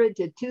 $300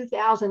 to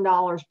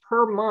 $2,000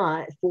 per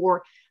month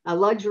for a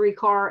luxury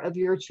car of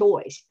your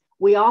choice.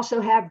 We also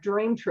have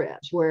dream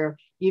trips where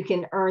you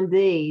can earn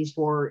these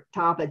for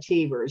top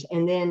achievers.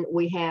 And then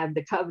we have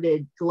the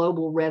coveted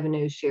global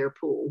revenue share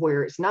pool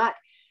where it's not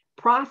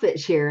profit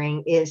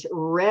sharing, it's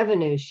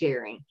revenue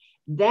sharing.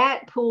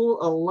 That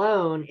pool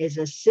alone is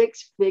a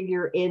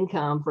 6-figure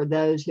income for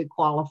those who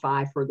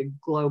qualify for the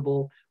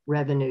global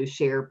revenue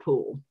share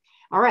pool.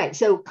 All right,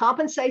 so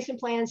compensation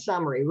plan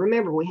summary.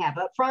 Remember, we have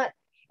upfront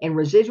and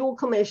residual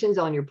commissions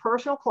on your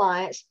personal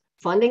clients,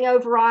 funding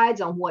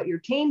overrides on what your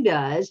team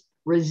does,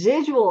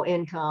 residual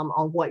income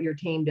on what your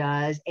team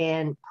does,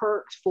 and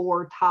perks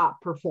for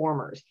top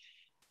performers.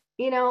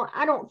 You know,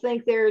 I don't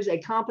think there's a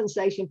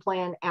compensation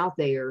plan out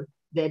there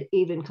that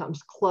even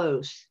comes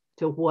close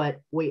to what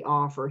we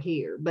offer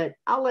here, but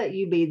I'll let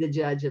you be the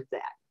judge of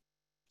that.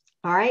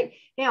 All right.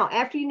 Now,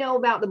 after you know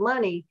about the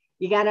money,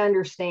 you got to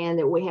understand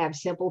that we have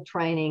simple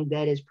training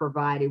that is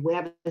provided. We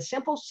have a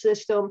simple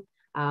system.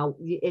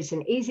 It's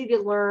an easy to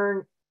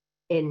learn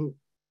and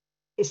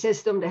a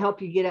system to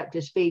help you get up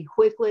to speed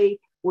quickly.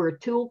 We're a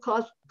tool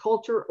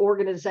culture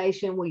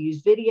organization. We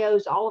use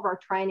videos. All of our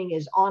training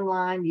is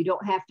online. You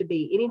don't have to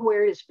be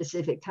anywhere at a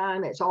specific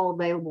time. It's all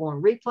available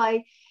on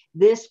replay.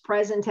 This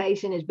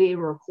presentation is being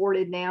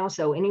recorded now,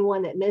 so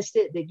anyone that missed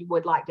it that you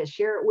would like to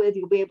share it with,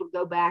 you'll be able to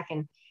go back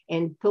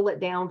and pull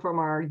it down from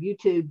our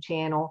YouTube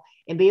channel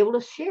and be able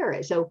to share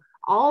it. So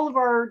All of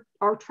our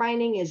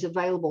training is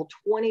available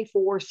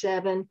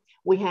 24/7.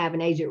 We have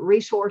an agent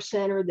resource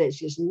center that's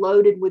just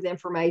loaded with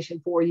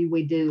information for you.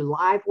 We do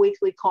live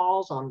weekly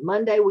calls. On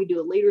Monday, we do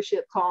a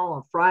leadership call.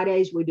 On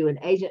Fridays, we do an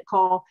agent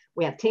call.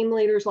 We have team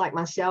leaders like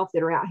myself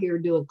that are out here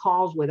doing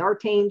calls with our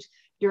teams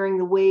during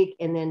the week.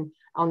 And then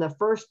on the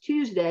first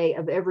Tuesday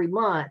of every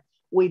month,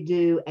 we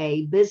do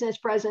a business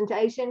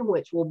presentation,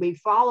 which will be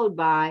followed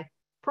by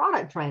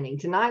product training.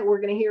 Tonight, we're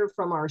going to hear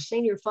from our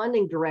senior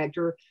funding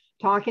director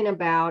talking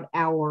about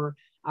our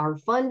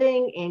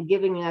funding and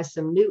giving us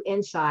some new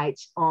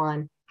insights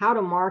on how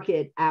to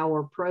market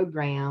our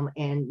program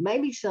and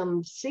maybe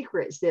some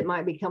secrets that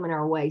might be coming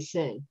our way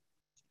soon.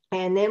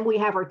 And then we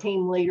have our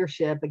team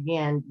leadership,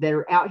 again, that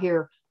are out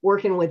here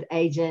working with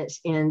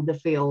agents in the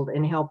field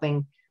and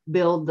helping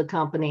build the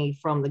company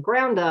from the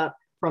ground up,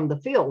 from the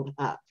field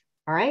up.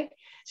 All right.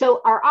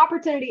 So our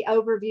opportunity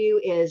overview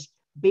is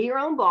be your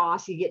own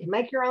boss. You get to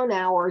make your own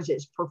hours.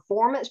 It's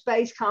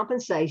performance-based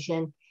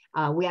compensation.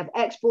 We have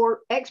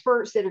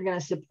experts that are going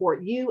to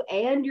support you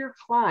and your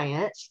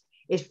clients.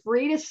 It's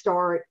free to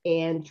start,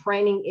 and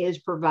training is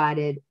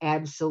provided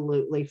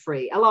absolutely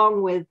free,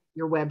 along with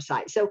your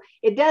website. So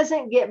it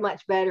doesn't get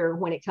much better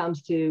when it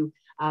comes to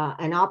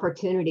an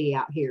opportunity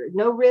out here.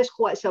 No risk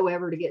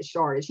whatsoever to get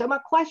started. So my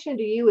question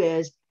to you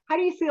is, how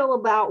do you feel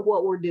about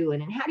what we're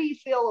doing? And how do you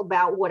feel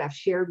about what I've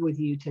shared with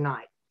you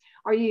tonight?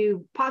 Are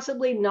you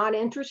possibly not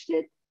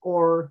interested,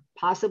 or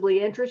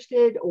possibly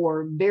interested,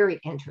 or very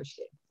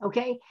interested?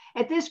 Okay.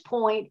 At this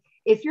point,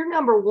 if you're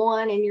number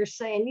one and you're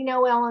saying, you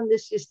know, Ellen,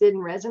 this just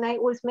didn't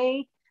resonate with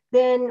me,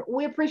 then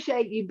we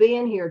appreciate you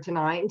being here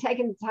tonight and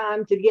taking the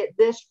time to get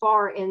this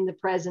far in the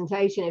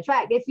presentation. In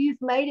fact, if you've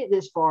made it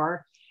this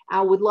far,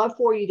 I would love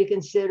for you to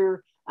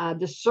consider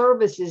the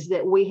services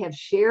that we have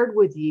shared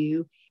with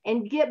you,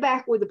 and get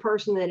back with the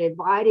person that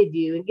invited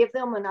you and give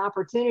them an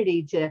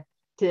opportunity to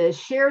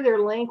share their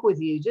link with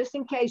you, just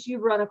in case you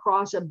run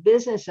across a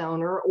business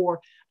owner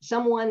or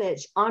someone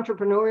that's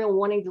entrepreneurial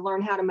wanting to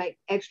learn how to make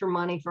extra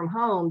money from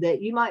home,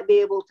 that you might be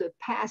able to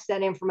pass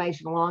that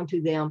information along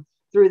to them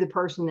through the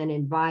person that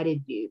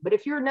invited you. But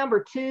if you're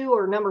number two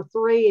or number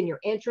three and you're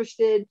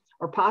interested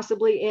or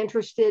possibly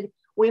interested,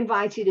 we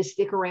invite you to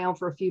stick around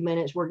for a few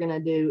minutes. We're going to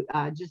do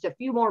just a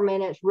few more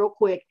minutes, real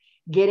quick,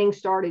 getting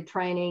started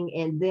training.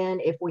 And then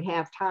if we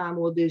have time,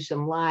 we'll do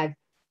some live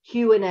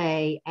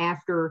Q&A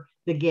after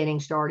the getting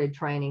started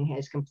training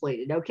has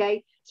completed.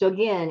 Okay. So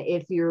again,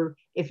 if you're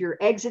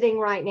exiting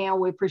right now,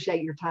 we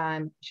appreciate your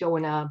time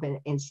showing up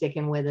and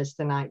sticking with us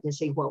tonight to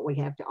see what we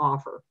have to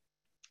offer.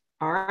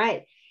 All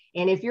right.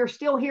 And if you're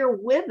still here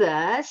with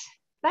us,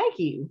 thank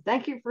you.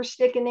 Thank you for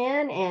sticking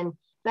in, and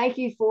thank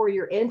you for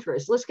your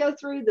interest. Let's go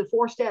through the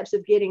 4 steps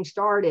of getting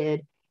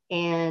started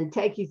and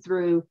take you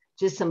through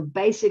just some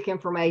basic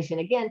information.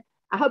 Again,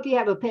 I hope you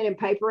have a pen and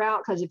paper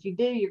out, because if you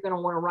do, you're going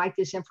to want to write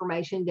this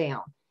information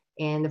down.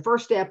 And the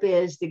first step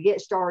is to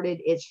get started.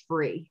 It's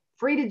free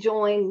to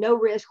join, no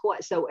risk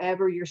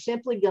whatsoever. You're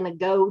simply going to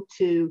go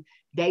to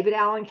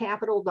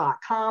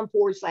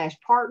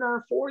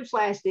davidallencapital.com/partner/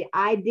 the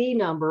ID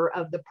number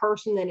of the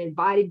person that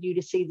invited you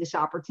to see this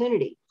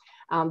opportunity.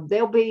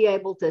 They'll be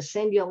able to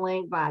send you a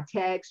link by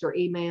text or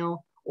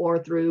email or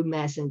through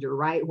Messenger,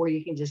 right? Where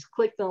you can just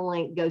click the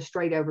link, go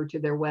straight over to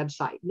their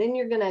website. Then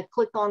you're going to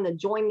click on the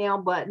Join Now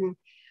button.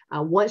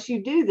 Once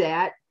you do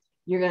that,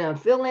 you're going to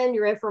fill in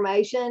your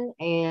information.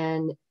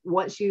 And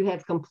once you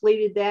have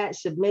completed that,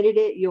 submitted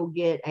it, you'll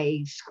get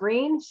a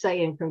screen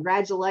saying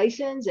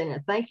congratulations and a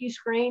thank you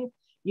screen.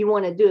 You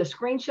want to do a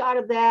screenshot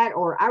of that,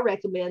 or I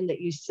recommend that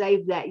you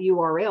save that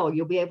URL.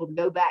 You'll be able to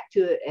go back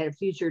to it at a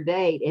future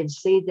date and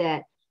see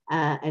that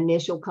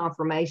initial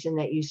confirmation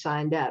that you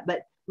signed up.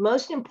 But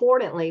most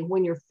importantly,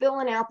 when you're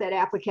filling out that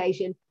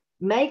application,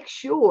 make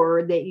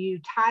sure that you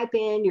type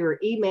in your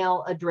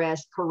email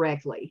address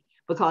correctly,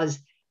 because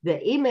the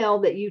email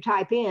that you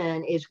type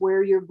in is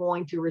where you're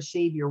going to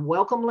receive your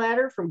welcome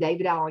letter from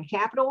David Allen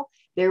Capital.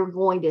 They're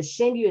going to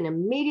send you an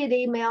immediate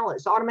email.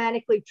 It's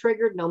automatically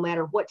triggered no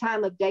matter what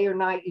time of day or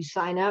night you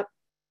sign up,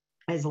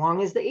 as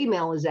long as the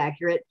email is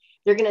accurate.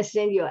 They're going to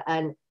send you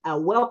a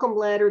welcome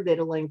letter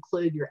that'll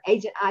include your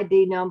agent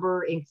ID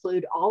number,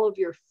 include all of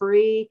your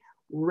free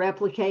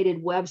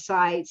replicated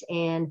websites,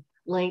 and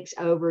links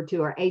over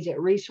to our agent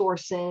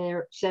resource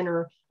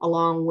center,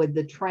 along with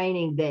the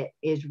training that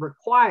is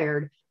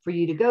required for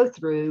you to go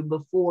through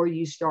before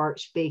you start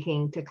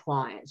speaking to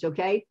clients.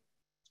 Okay.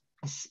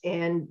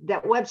 And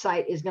that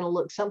website is going to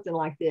look something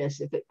like this.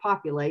 If it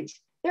populates,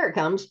 there it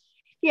comes.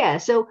 Yeah.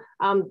 So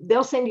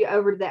they'll send you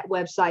over to that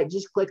website.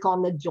 Just click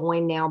on the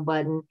Join Now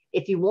button.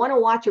 If you want to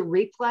watch a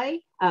replay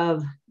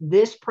of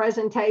this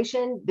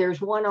presentation,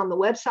 there's one on the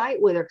website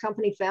with our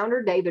company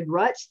founder, David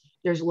Rutz.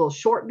 There's a little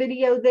short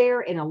video there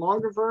and a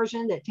longer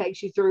version that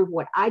takes you through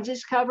what I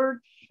just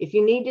covered. If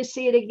you need to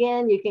see it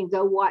again, you can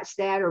go watch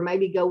that, or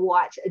maybe go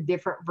watch a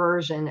different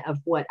version of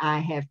what I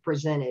have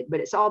presented, but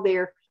it's all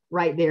there,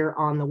 right there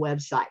on the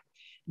website.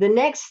 The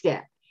next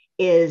step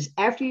is,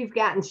 after you've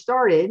gotten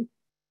started,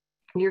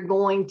 you're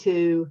going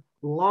to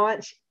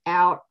launch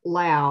out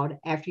loud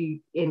after you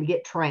and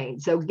get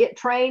trained. So get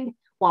trained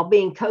while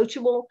being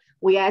coachable.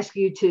 We ask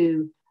you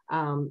to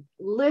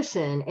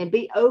listen and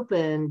be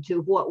open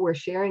to what we're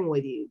sharing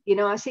with you. You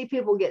know, I see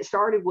people get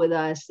started with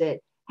us that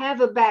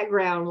have a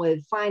background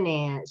with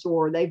finance,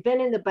 or they've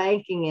been in the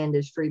banking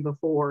industry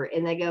before,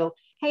 and they go,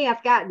 hey,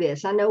 I've got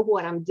this. I know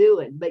what I'm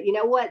doing. But you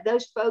know what?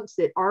 Those folks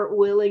that aren't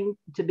willing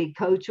to be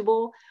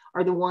coachable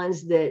are the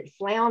ones that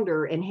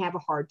flounder and have a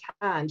hard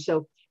time.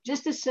 So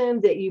just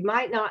assume that you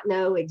might not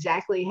know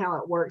exactly how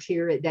it works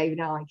here at David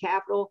Allen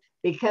Capital.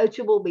 Be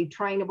coachable, be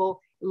trainable,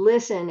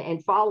 listen,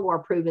 and follow our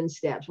proven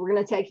steps. We're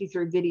going to take you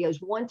through videos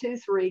 1, 2,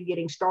 3,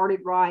 getting started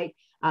right,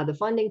 the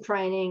funding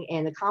training,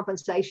 and the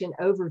compensation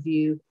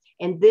overview.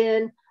 And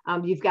then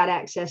you've got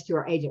access to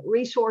our Agent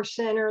Resource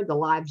Center, the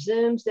live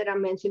Zooms that I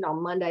mentioned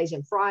on Mondays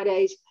and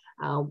Fridays.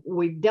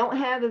 We don't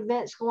have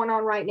events going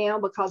on right now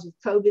because of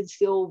COVID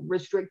still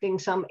restricting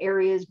some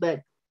areas, but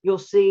you'll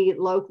see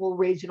local,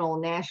 regional,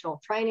 and national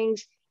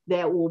trainings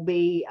that will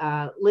be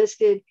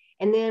listed.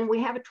 And then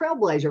we have a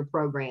Trailblazer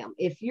program.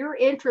 If you're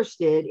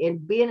interested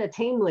in being a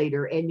team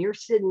leader and you're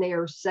sitting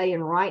there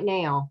saying right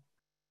now,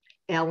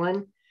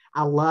 Ellen,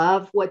 I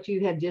love what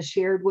you have just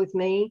shared with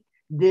me.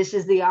 This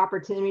is the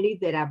opportunity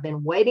that I've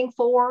been waiting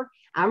for.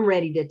 I'm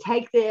ready to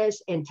take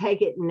this and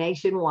take it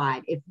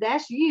nationwide. If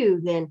that's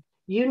you, then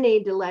you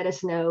need to let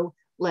us know.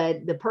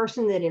 Let the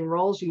person that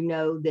enrolls you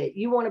know that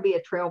you want to be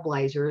a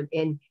trailblazer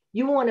and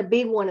you want to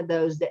be one of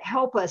those that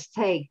help us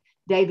take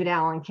David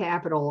Allen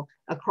Capital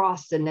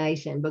across the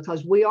nation,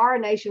 because we are a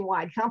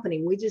nationwide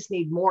company. We just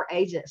need more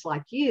agents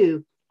like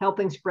you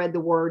helping spread the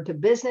word to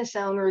business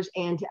owners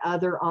and to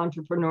other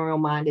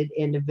entrepreneurial-minded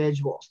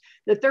individuals.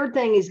 The third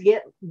thing is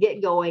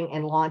get going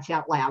and launch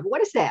out loud.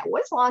 What is that?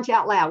 What's launch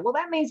out loud? Well,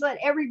 that means let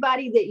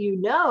everybody that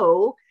you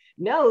know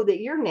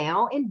that you're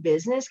now in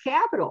business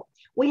capital.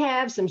 We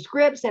have some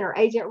scripts in our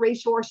Agent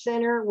Resource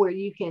Center where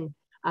you can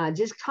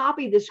just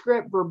copy the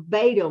script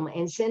verbatim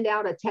and send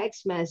out a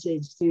text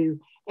message to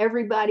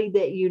everybody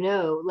that you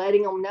know,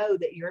 letting them know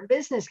that you're in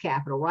business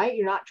capital, right?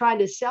 You're not trying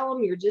to sell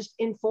them, you're just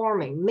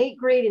informing. Meet,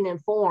 greet, and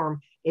inform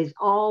is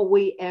all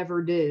we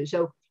ever do.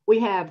 So we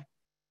have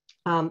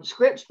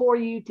scripts for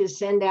you to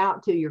send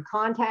out to your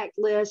contact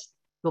list.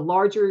 The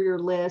larger your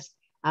list,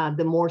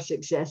 the more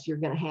success you're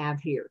going to have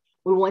here.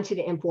 We want you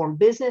to inform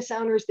business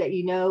owners that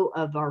you know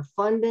of our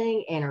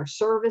funding and our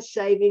service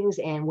savings,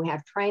 and we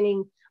have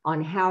training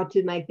on how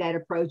to make that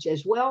approach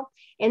as well.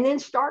 And then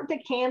start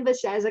to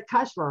canvas as a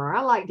customer.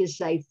 I like to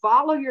say,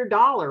 follow your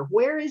dollar.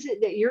 Where is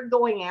it that you're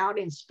going out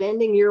and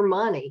spending your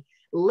money?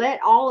 Let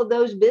all of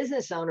those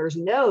business owners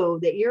know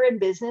that you're in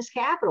business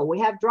capital. We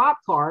have drop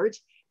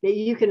cards that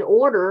you can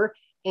order,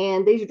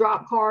 and these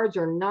drop cards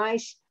are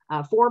nice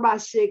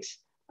 4x6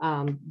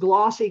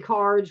 glossy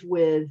cards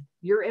with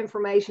your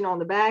information on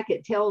the back.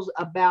 It tells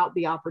about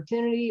the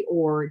opportunity,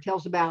 or it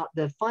tells about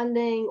the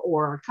funding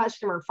or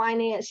customer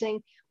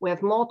financing. We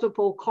have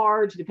multiple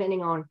cards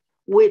depending on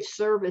which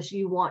service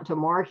you want to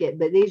market,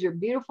 but these are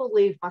beautiful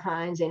leave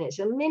behinds, and it's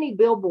a mini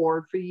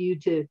billboard for you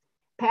to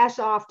pass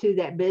off to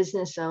that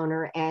business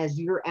owner as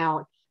you're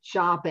out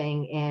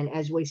shopping and,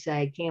 as we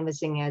say,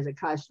 canvassing as a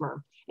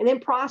customer. And then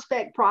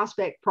prospect.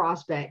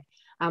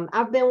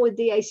 I've been with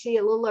DAC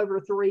a little over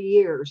 3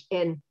 years,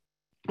 and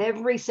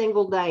every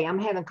single day I'm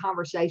having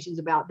conversations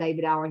about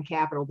David Allen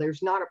Capital.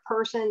 There's not a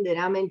person that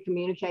I'm in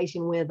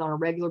communication with on a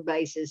regular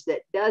basis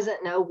that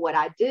doesn't know what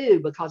I do,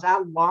 because I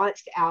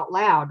launched out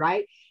loud,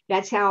 right?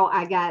 That's how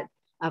I got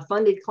a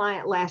funded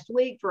client last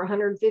week for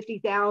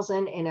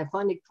 $150,000 and a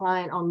funded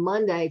client on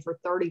Monday for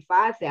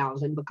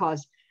 $35,000,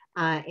 because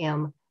I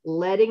am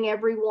letting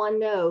everyone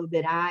know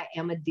that I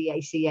am a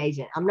DAC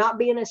agent. I'm not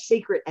being a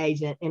secret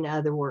agent, in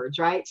other words,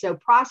 right? So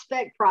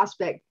prospect,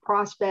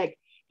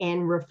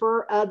 and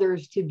refer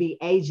others to be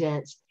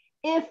agents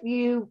if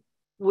you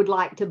would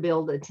like to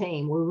build a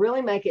team. We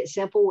really make it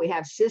simple. We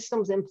have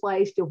systems in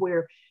place to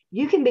where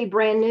you can be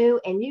brand new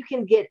and you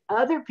can get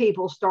other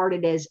people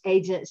started as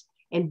agents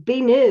and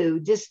be new.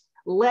 Just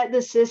let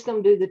the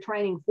system do the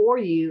training for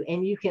you,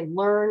 and you can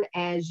learn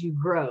as you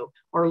grow,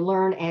 or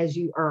learn as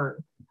you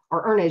earn,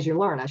 or earn as you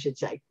learn, I should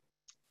say.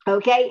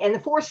 Okay, and the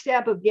fourth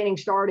step of getting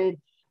started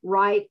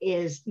right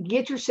is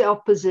get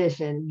yourself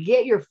positioned,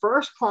 get your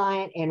first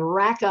client, and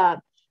rack up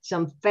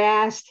some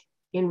fast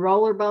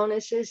enroller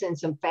bonuses and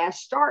some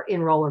fast start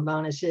enroller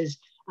bonuses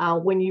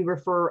when you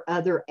refer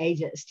other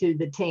agents to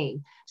the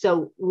team.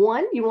 So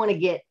one, you want to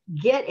get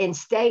and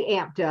stay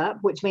amped up,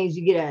 which means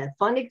you get a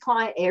funded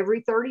client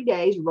every 30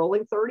 days,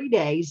 rolling 30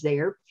 days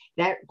there.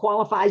 That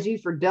qualifies you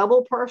for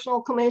double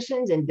personal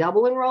commissions and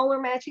double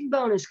enroller matching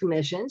bonus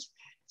commissions.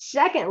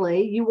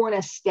 Secondly, you want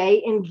to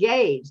stay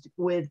engaged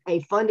with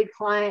a funded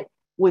client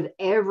with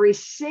every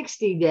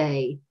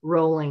 60-day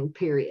rolling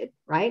period,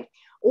 right?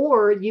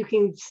 Or you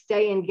can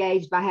stay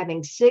engaged by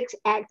having 6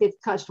 active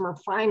customer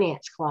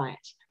finance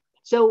clients.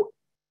 So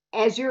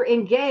as you're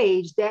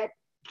engaged, that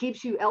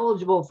keeps you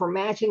eligible for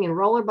matching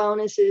enroller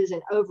bonuses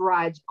and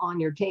overrides on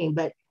your team.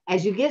 But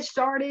as you get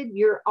started,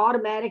 you're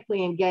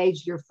automatically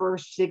engaged your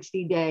first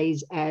 60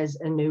 days as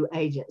a new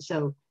agent.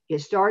 So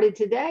get started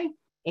today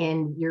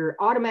and you're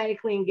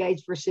automatically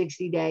engaged for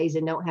 60 days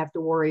and don't have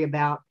to worry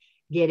about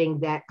getting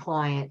that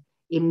client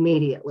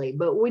immediately.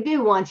 But we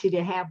do want you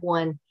to have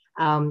one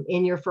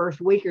in your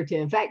first week or two.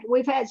 In fact,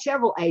 we've had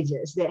several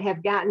agents that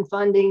have gotten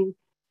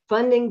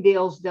funding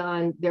deals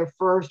done their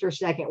first or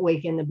second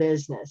week in the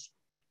business.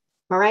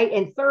 All right.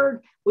 And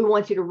third, we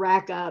want you to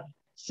rack up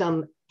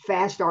some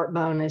fast start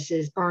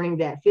bonuses, earning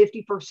that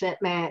 50%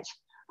 match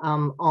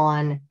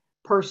on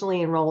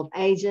personally enrolled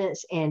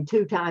agents, and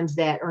 2 times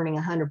that, earning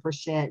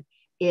 100%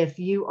 if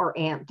you are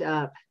amped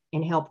up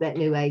and help that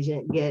new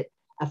agent get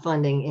a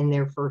funding in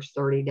their first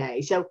 30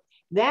 days. So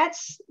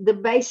that's the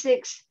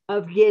basics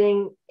of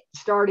getting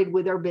started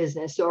with our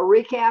business. So a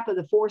recap of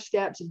the 4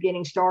 steps of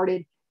getting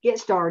started. Get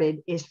started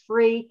is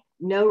free,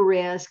 no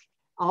risk.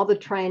 All the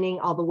training,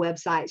 all the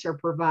websites are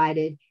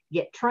provided.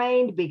 Get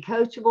trained, be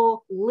coachable,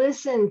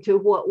 listen to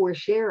what we're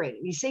sharing.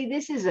 You see,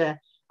 this is a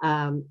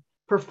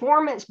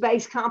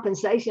performance-based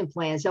compensation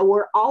plan. So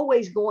we're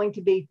always going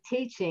to be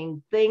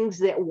teaching things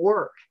that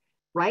work,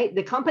 right?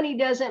 The company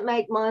doesn't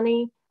make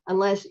money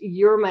unless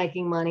you're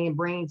making money and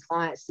bringing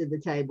clients to the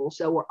table.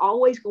 So we're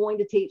always going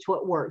to teach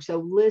what works. So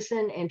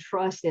listen and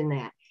trust in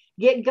that.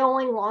 Get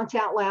going, launch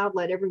out loud,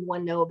 let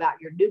everyone know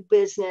about your new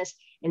business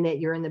and that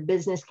you're in the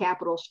business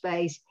capital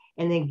space,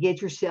 and then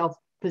get yourself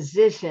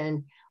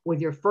positioned with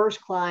your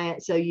first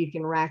client so you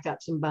can rack up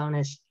some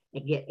bonus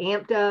and get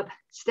amped up,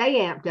 stay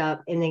amped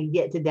up, and then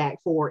get to DAC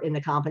 4 in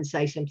the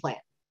compensation plan.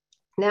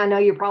 Now, I know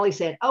you're probably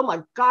saying, oh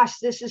my gosh,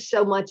 this is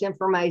so much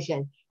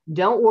information.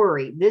 Don't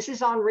worry. This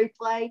is on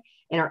replay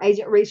in our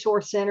Agent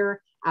Resource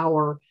Center.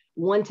 Our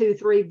 1, 2,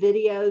 3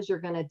 videos are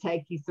going to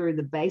take you through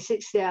the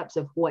basic steps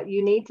of what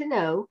you need to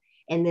know.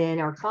 And then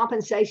our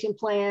compensation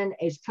plan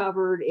is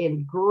covered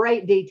in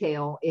great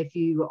detail. If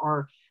you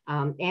are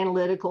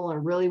analytical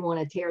and really want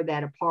to tear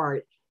that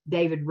apart,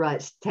 David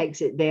Rutz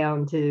takes it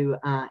down to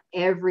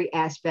every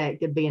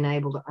aspect of being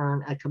able to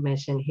earn a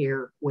commission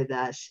here with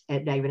us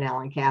at David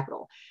Allen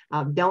Capital.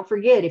 Don't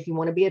forget, if you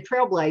want to be a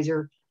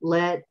trailblazer,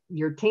 let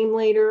your team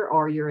leader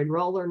or your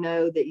enroller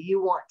know that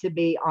you want to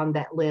be on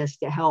that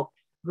list to help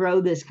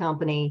grow this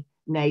company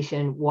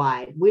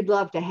nationwide. We'd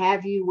love to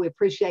have you. We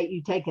appreciate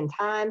you taking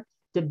time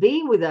to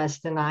be with us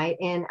tonight.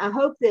 And I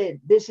hope that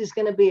this is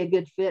going to be a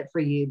good fit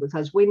for you,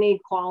 because we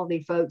need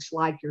quality folks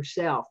like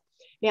yourself.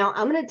 Now,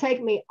 I'm going to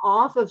take me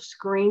off of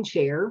screen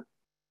share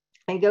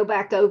and go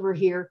back over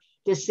here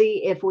to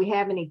see if we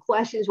have any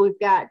questions. We've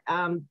got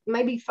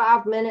maybe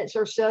 5 minutes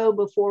or so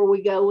before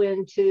we go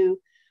into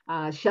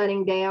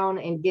shutting down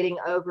and getting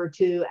over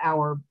to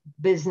our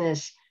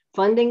business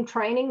funding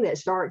training that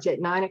starts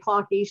at 9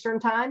 o'clock Eastern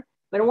time.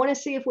 But I want to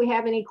see if we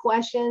have any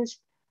questions.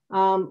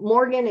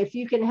 Morgan, if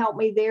you can help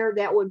me there,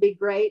 that would be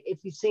great. If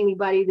you see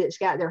anybody that's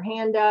got their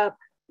hand up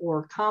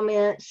or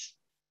comments,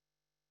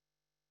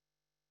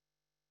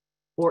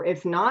 or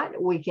if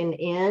not, we can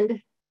end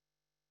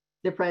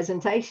the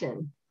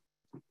presentation.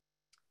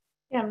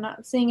 Yeah, I'm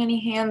not seeing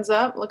any hands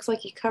up. Looks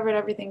like you covered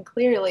everything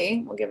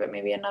clearly. We'll give it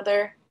maybe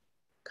another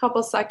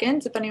couple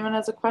seconds. If anyone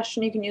has a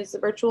question, you can use the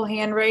virtual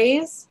hand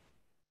raise.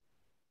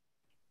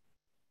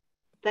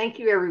 Thank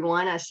you,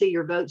 everyone. I see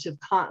your votes of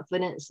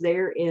confidence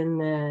there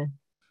in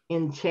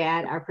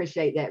chat. I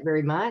appreciate that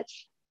very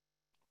much.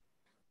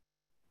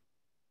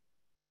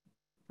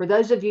 For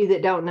those of you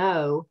that don't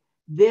know,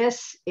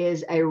 this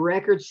is a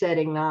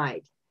record-setting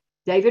night.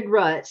 David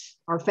Rutz,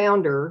 our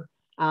founder,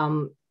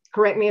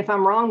 correct me if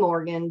I'm wrong,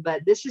 Morgan,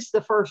 but this is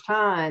the first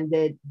time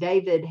that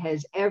David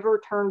has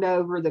ever turned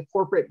over the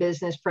corporate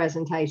business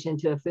presentation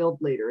to a field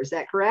leader. Is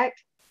that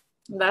correct?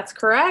 That's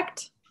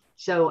correct.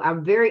 So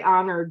I'm very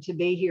honored to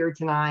be here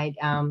tonight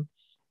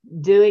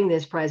doing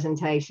this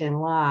presentation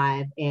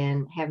live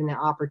and having the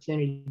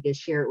opportunity to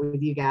share it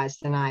with you guys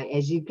tonight.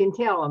 As you can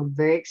tell, I'm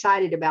very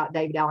excited about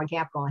David Allen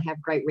Capital, and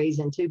have great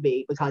reason to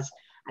be, because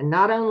I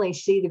not only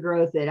see the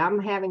growth that I'm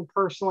having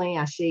personally,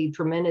 I see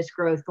tremendous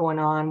growth going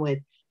on with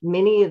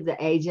many of the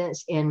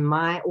agents in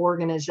my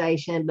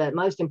organization, but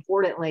most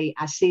importantly,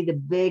 I see the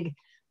big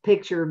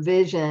picture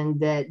vision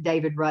that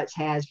David Rutz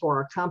has for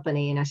our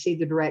company, and I see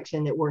the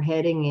direction that we're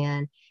heading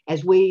in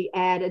as we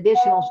add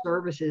additional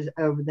services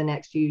over the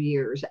next few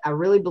years. I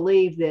really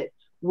believe that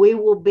we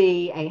will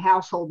be a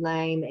household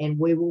name, and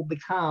we will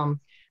become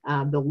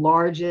the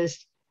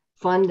largest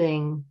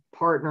funding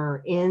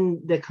partner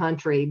in the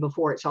country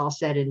before it's all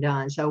said and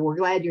done. So we're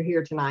glad you're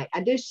here tonight.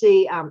 I do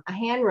see a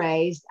hand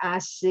raised. I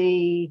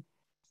see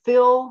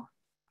Phil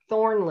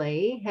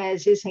Thornley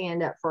has his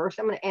hand up first.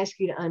 I'm going to ask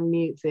you to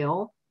unmute,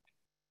 Phil.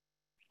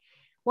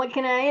 What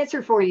can I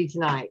answer for you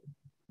tonight?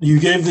 You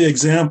gave the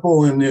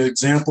example of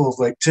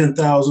like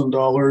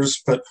 $10,000,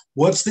 but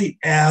what's the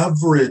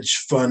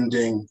average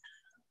funding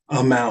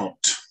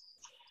amount?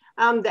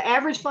 The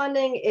average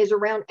funding is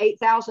around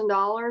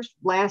 $8,000.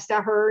 Last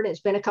I heard,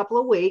 it's been a couple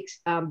of weeks.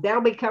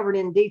 That'll be covered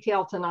in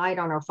detail tonight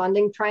on our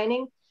funding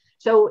training.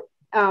 So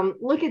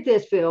look at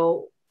this,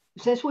 Phil.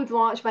 Since we've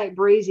launched Make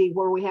Breezy,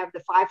 where we have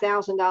the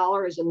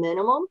 $5,000 as a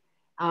minimum,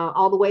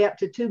 all the way up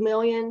to $2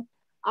 million,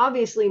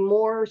 obviously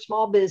more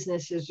small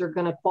businesses are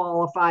going to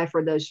qualify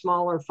for those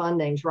smaller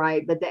fundings,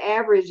 right? But the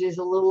average is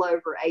a little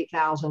over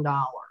 $8,000.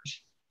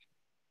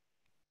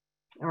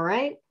 All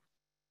right.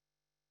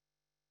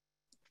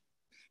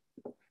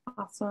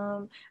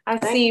 Awesome. I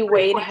see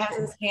Wade has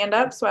his hand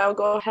up, so I'll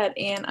go ahead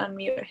and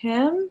unmute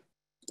him.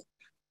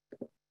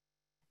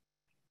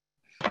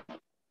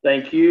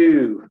 Thank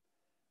you.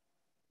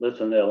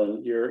 Listen,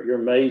 Ellen, you're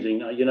amazing.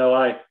 You know,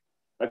 I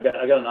got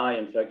an eye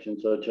infection,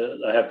 so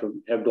I have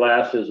to have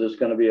glasses. It's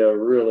going to be a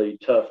really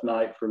tough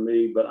night for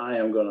me, but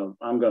I'm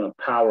gonna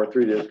power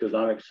through this because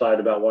I'm excited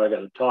about what I got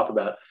to talk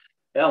about.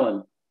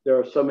 Ellen, there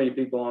are so many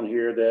people on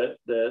here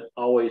that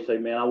always say,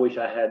 "Man, I wish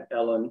I had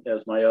Ellen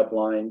as my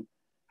upline,"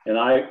 and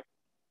I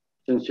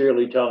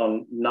sincerely tell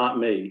them, "Not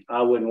me.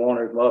 I wouldn't want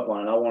her as my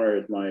upline. I want her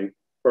as my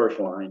first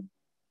line.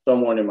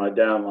 Someone in my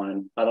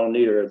downline. I don't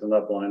need her as an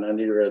upline. I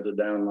need her as a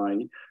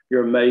downline.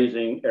 You're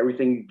amazing.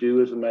 Everything you do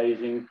is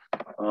amazing.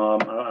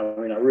 I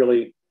mean, I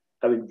really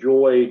have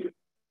enjoyed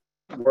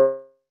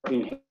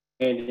working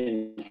hand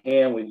in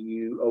hand with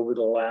you over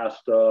the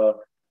last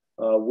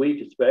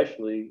week,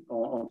 especially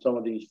on some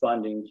of these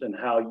fundings and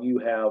how you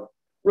have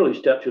really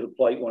stepped to the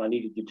plate when I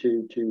needed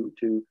you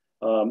to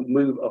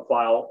move a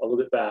file a little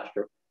bit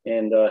faster.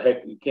 And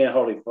heck, you can't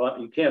hardly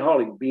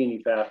be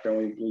any faster.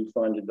 And we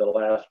funded the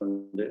last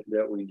one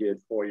that we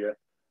did for you.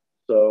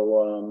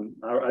 So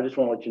I just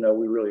want to let you know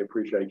we really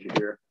appreciate you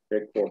here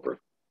at Corporate.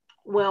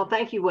 Well,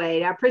 thank you,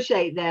 Wade. I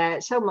appreciate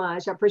that so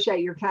much. I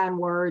appreciate your kind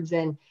words,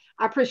 and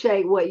I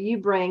appreciate what you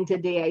bring to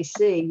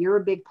DAC. You're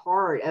a big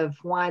part of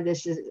why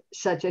this is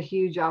such a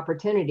huge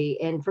opportunity.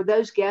 And for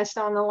those guests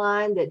on the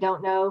line that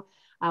don't know,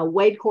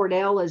 Wade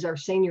Cordell is our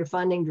senior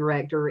funding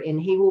director,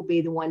 and he will be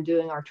the one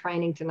doing our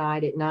training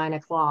tonight at 9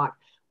 o'clock.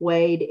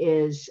 Wade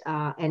is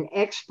an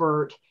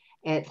expert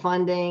at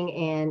funding,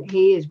 and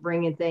he is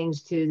bringing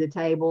things to the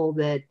table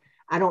that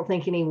I don't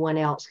think anyone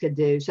else could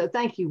do. So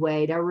thank you,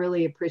 Wade. I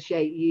really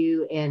appreciate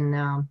you.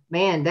 And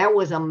man, that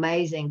was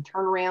amazing.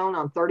 Turnaround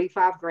on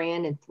 35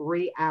 grand in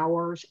 3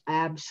 hours.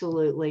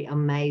 Absolutely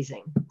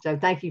amazing. So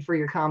thank you for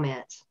your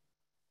comments.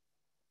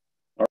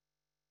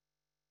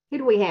 Who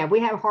do we have? We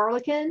have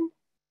Harlequin.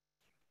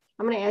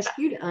 I'm going to ask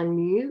you to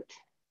unmute.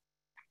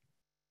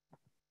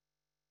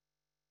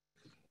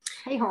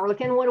 Hey,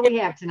 Harlequin, what do we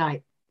have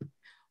tonight?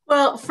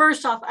 Well,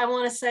 first off, I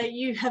want to say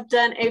you have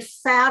done a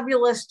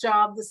fabulous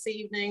job this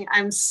evening.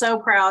 I'm so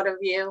proud of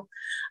you.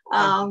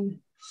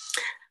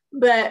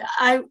 But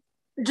I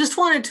just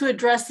wanted to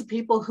address the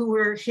people who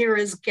were here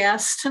as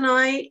guests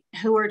tonight,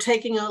 who are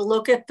taking a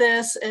look at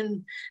this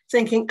and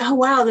thinking, oh,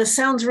 wow, this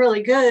sounds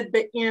really good.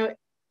 But, you know,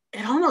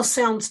 it almost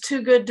sounds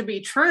too good to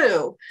be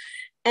true.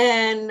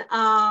 And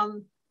I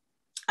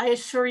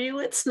assure you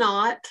it's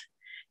not.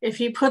 If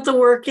you put the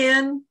work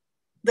in,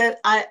 that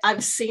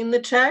I've seen the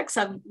checks,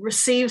 I've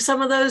received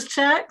some of those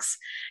checks,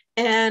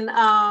 and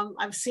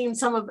I've seen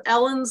some of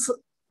Ellen's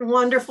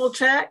wonderful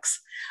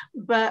checks,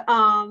 but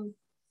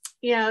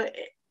you know,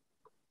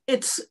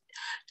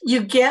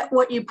 you get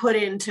what you put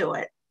into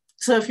it.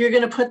 So if you're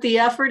going to put the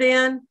effort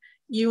in,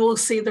 you will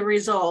see the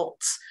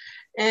results.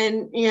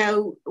 And, you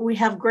know, we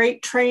have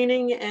great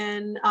training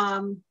and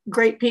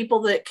great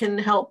people that can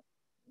help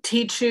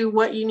teach you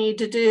what you need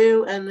to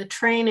do. And the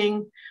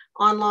training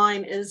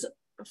online is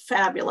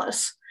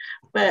fabulous.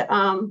 But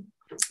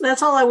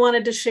that's all I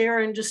wanted to share,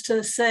 and just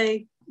to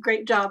say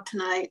great job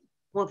tonight.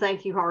 Well,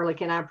 thank you,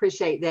 Harlequin. I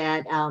appreciate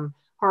that.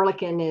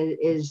 Harlequin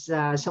is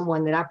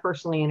someone that I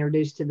personally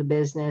introduced to the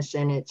business,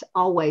 and it's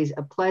always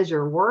a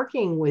pleasure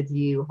working with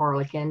you,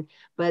 Harlequin.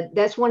 But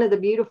that's one of the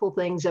beautiful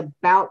things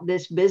about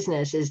this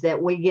business, is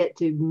that we get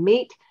to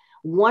meet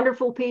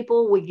wonderful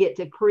people. We get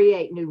to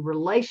create new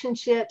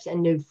relationships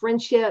and new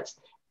friendships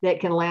that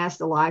can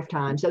last a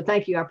lifetime. So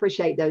thank you. I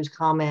appreciate those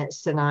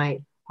comments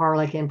tonight,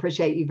 Harlequin.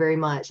 Appreciate you very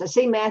much. I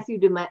see Matthew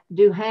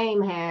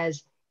Duhame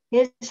has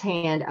his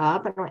hand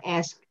up. I'm going to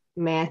ask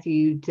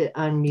Matthew to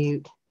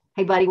unmute.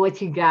 Hey, buddy, what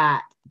you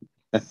got?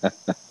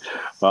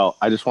 Well,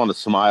 I just want to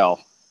smile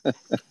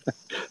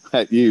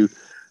at you.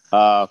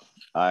 I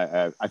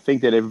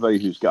think that everybody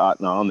who's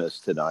gotten on this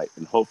tonight,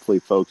 and hopefully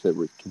folks that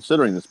were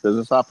considering this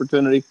business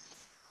opportunity,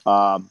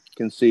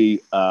 can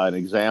see an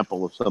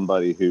example of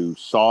somebody who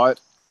saw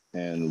it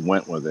and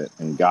went with it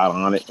and got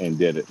on it and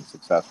did it and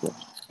successful.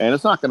 And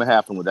it's not going to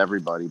happen with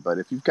everybody, but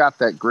if you've got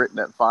that grit and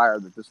that fire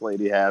that this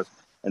lady has,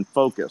 and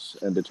focus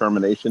and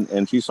determination,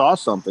 and she saw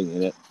something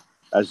in it,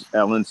 as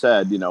Ellen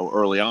said, you know,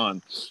 early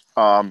on,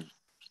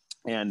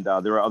 and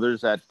there are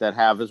others that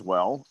have as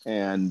well,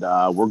 and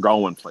we're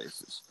going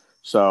places.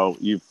 So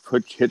you've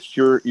hitched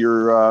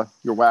your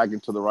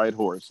wagon to the right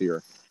horse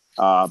here.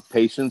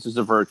 Patience is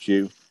a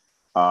virtue.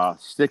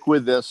 Stick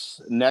with this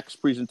next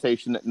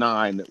presentation at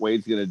 9 that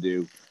Wade's going to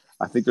do.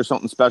 I think there's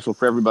something special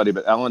for everybody,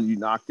 but Ellen, you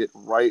knocked it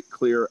right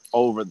clear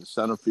over the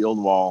center field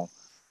wall.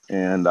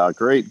 And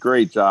great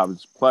job.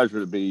 It's a pleasure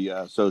to be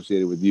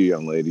associated with you,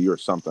 young lady. You're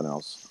something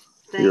else.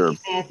 Thank you,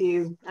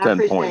 Matthew. I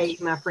appreciate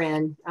you, my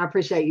friend. I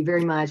appreciate you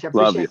very much. I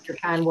appreciate your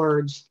kind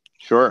words.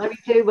 Sure. Love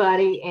you too,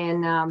 buddy.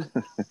 And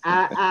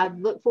I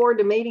look forward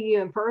to meeting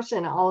you in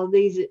person. All of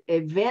these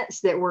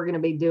events that we're going to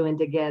be doing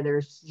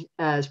together,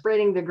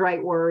 spreading the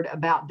great word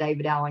about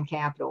David Allen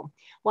Capital.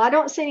 Well, I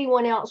don't see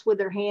anyone else with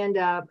their hand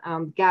up.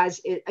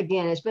 Guys,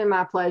 again, it's been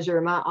my pleasure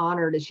and my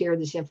honor to share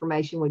this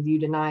information with you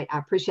tonight. I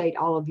appreciate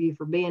all of you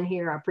for being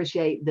here. I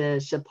appreciate the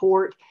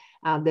support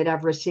that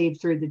I've received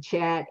through the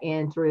chat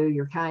and through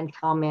your kind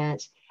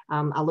comments.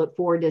 I look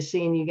forward to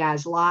seeing you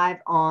guys live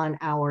on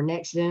our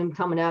next Zoom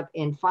coming up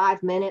in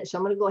 5 minutes. So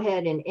I'm going to go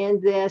ahead and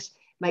end this.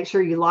 Make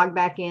sure you log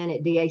back in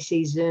at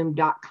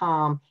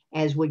daczoom.com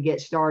as we get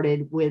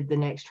started with the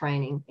next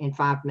training in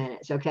 5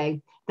 minutes.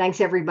 Okay. Thanks,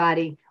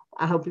 everybody.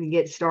 I hope you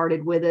get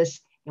started with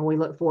us, and we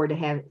look forward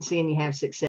to seeing you have success.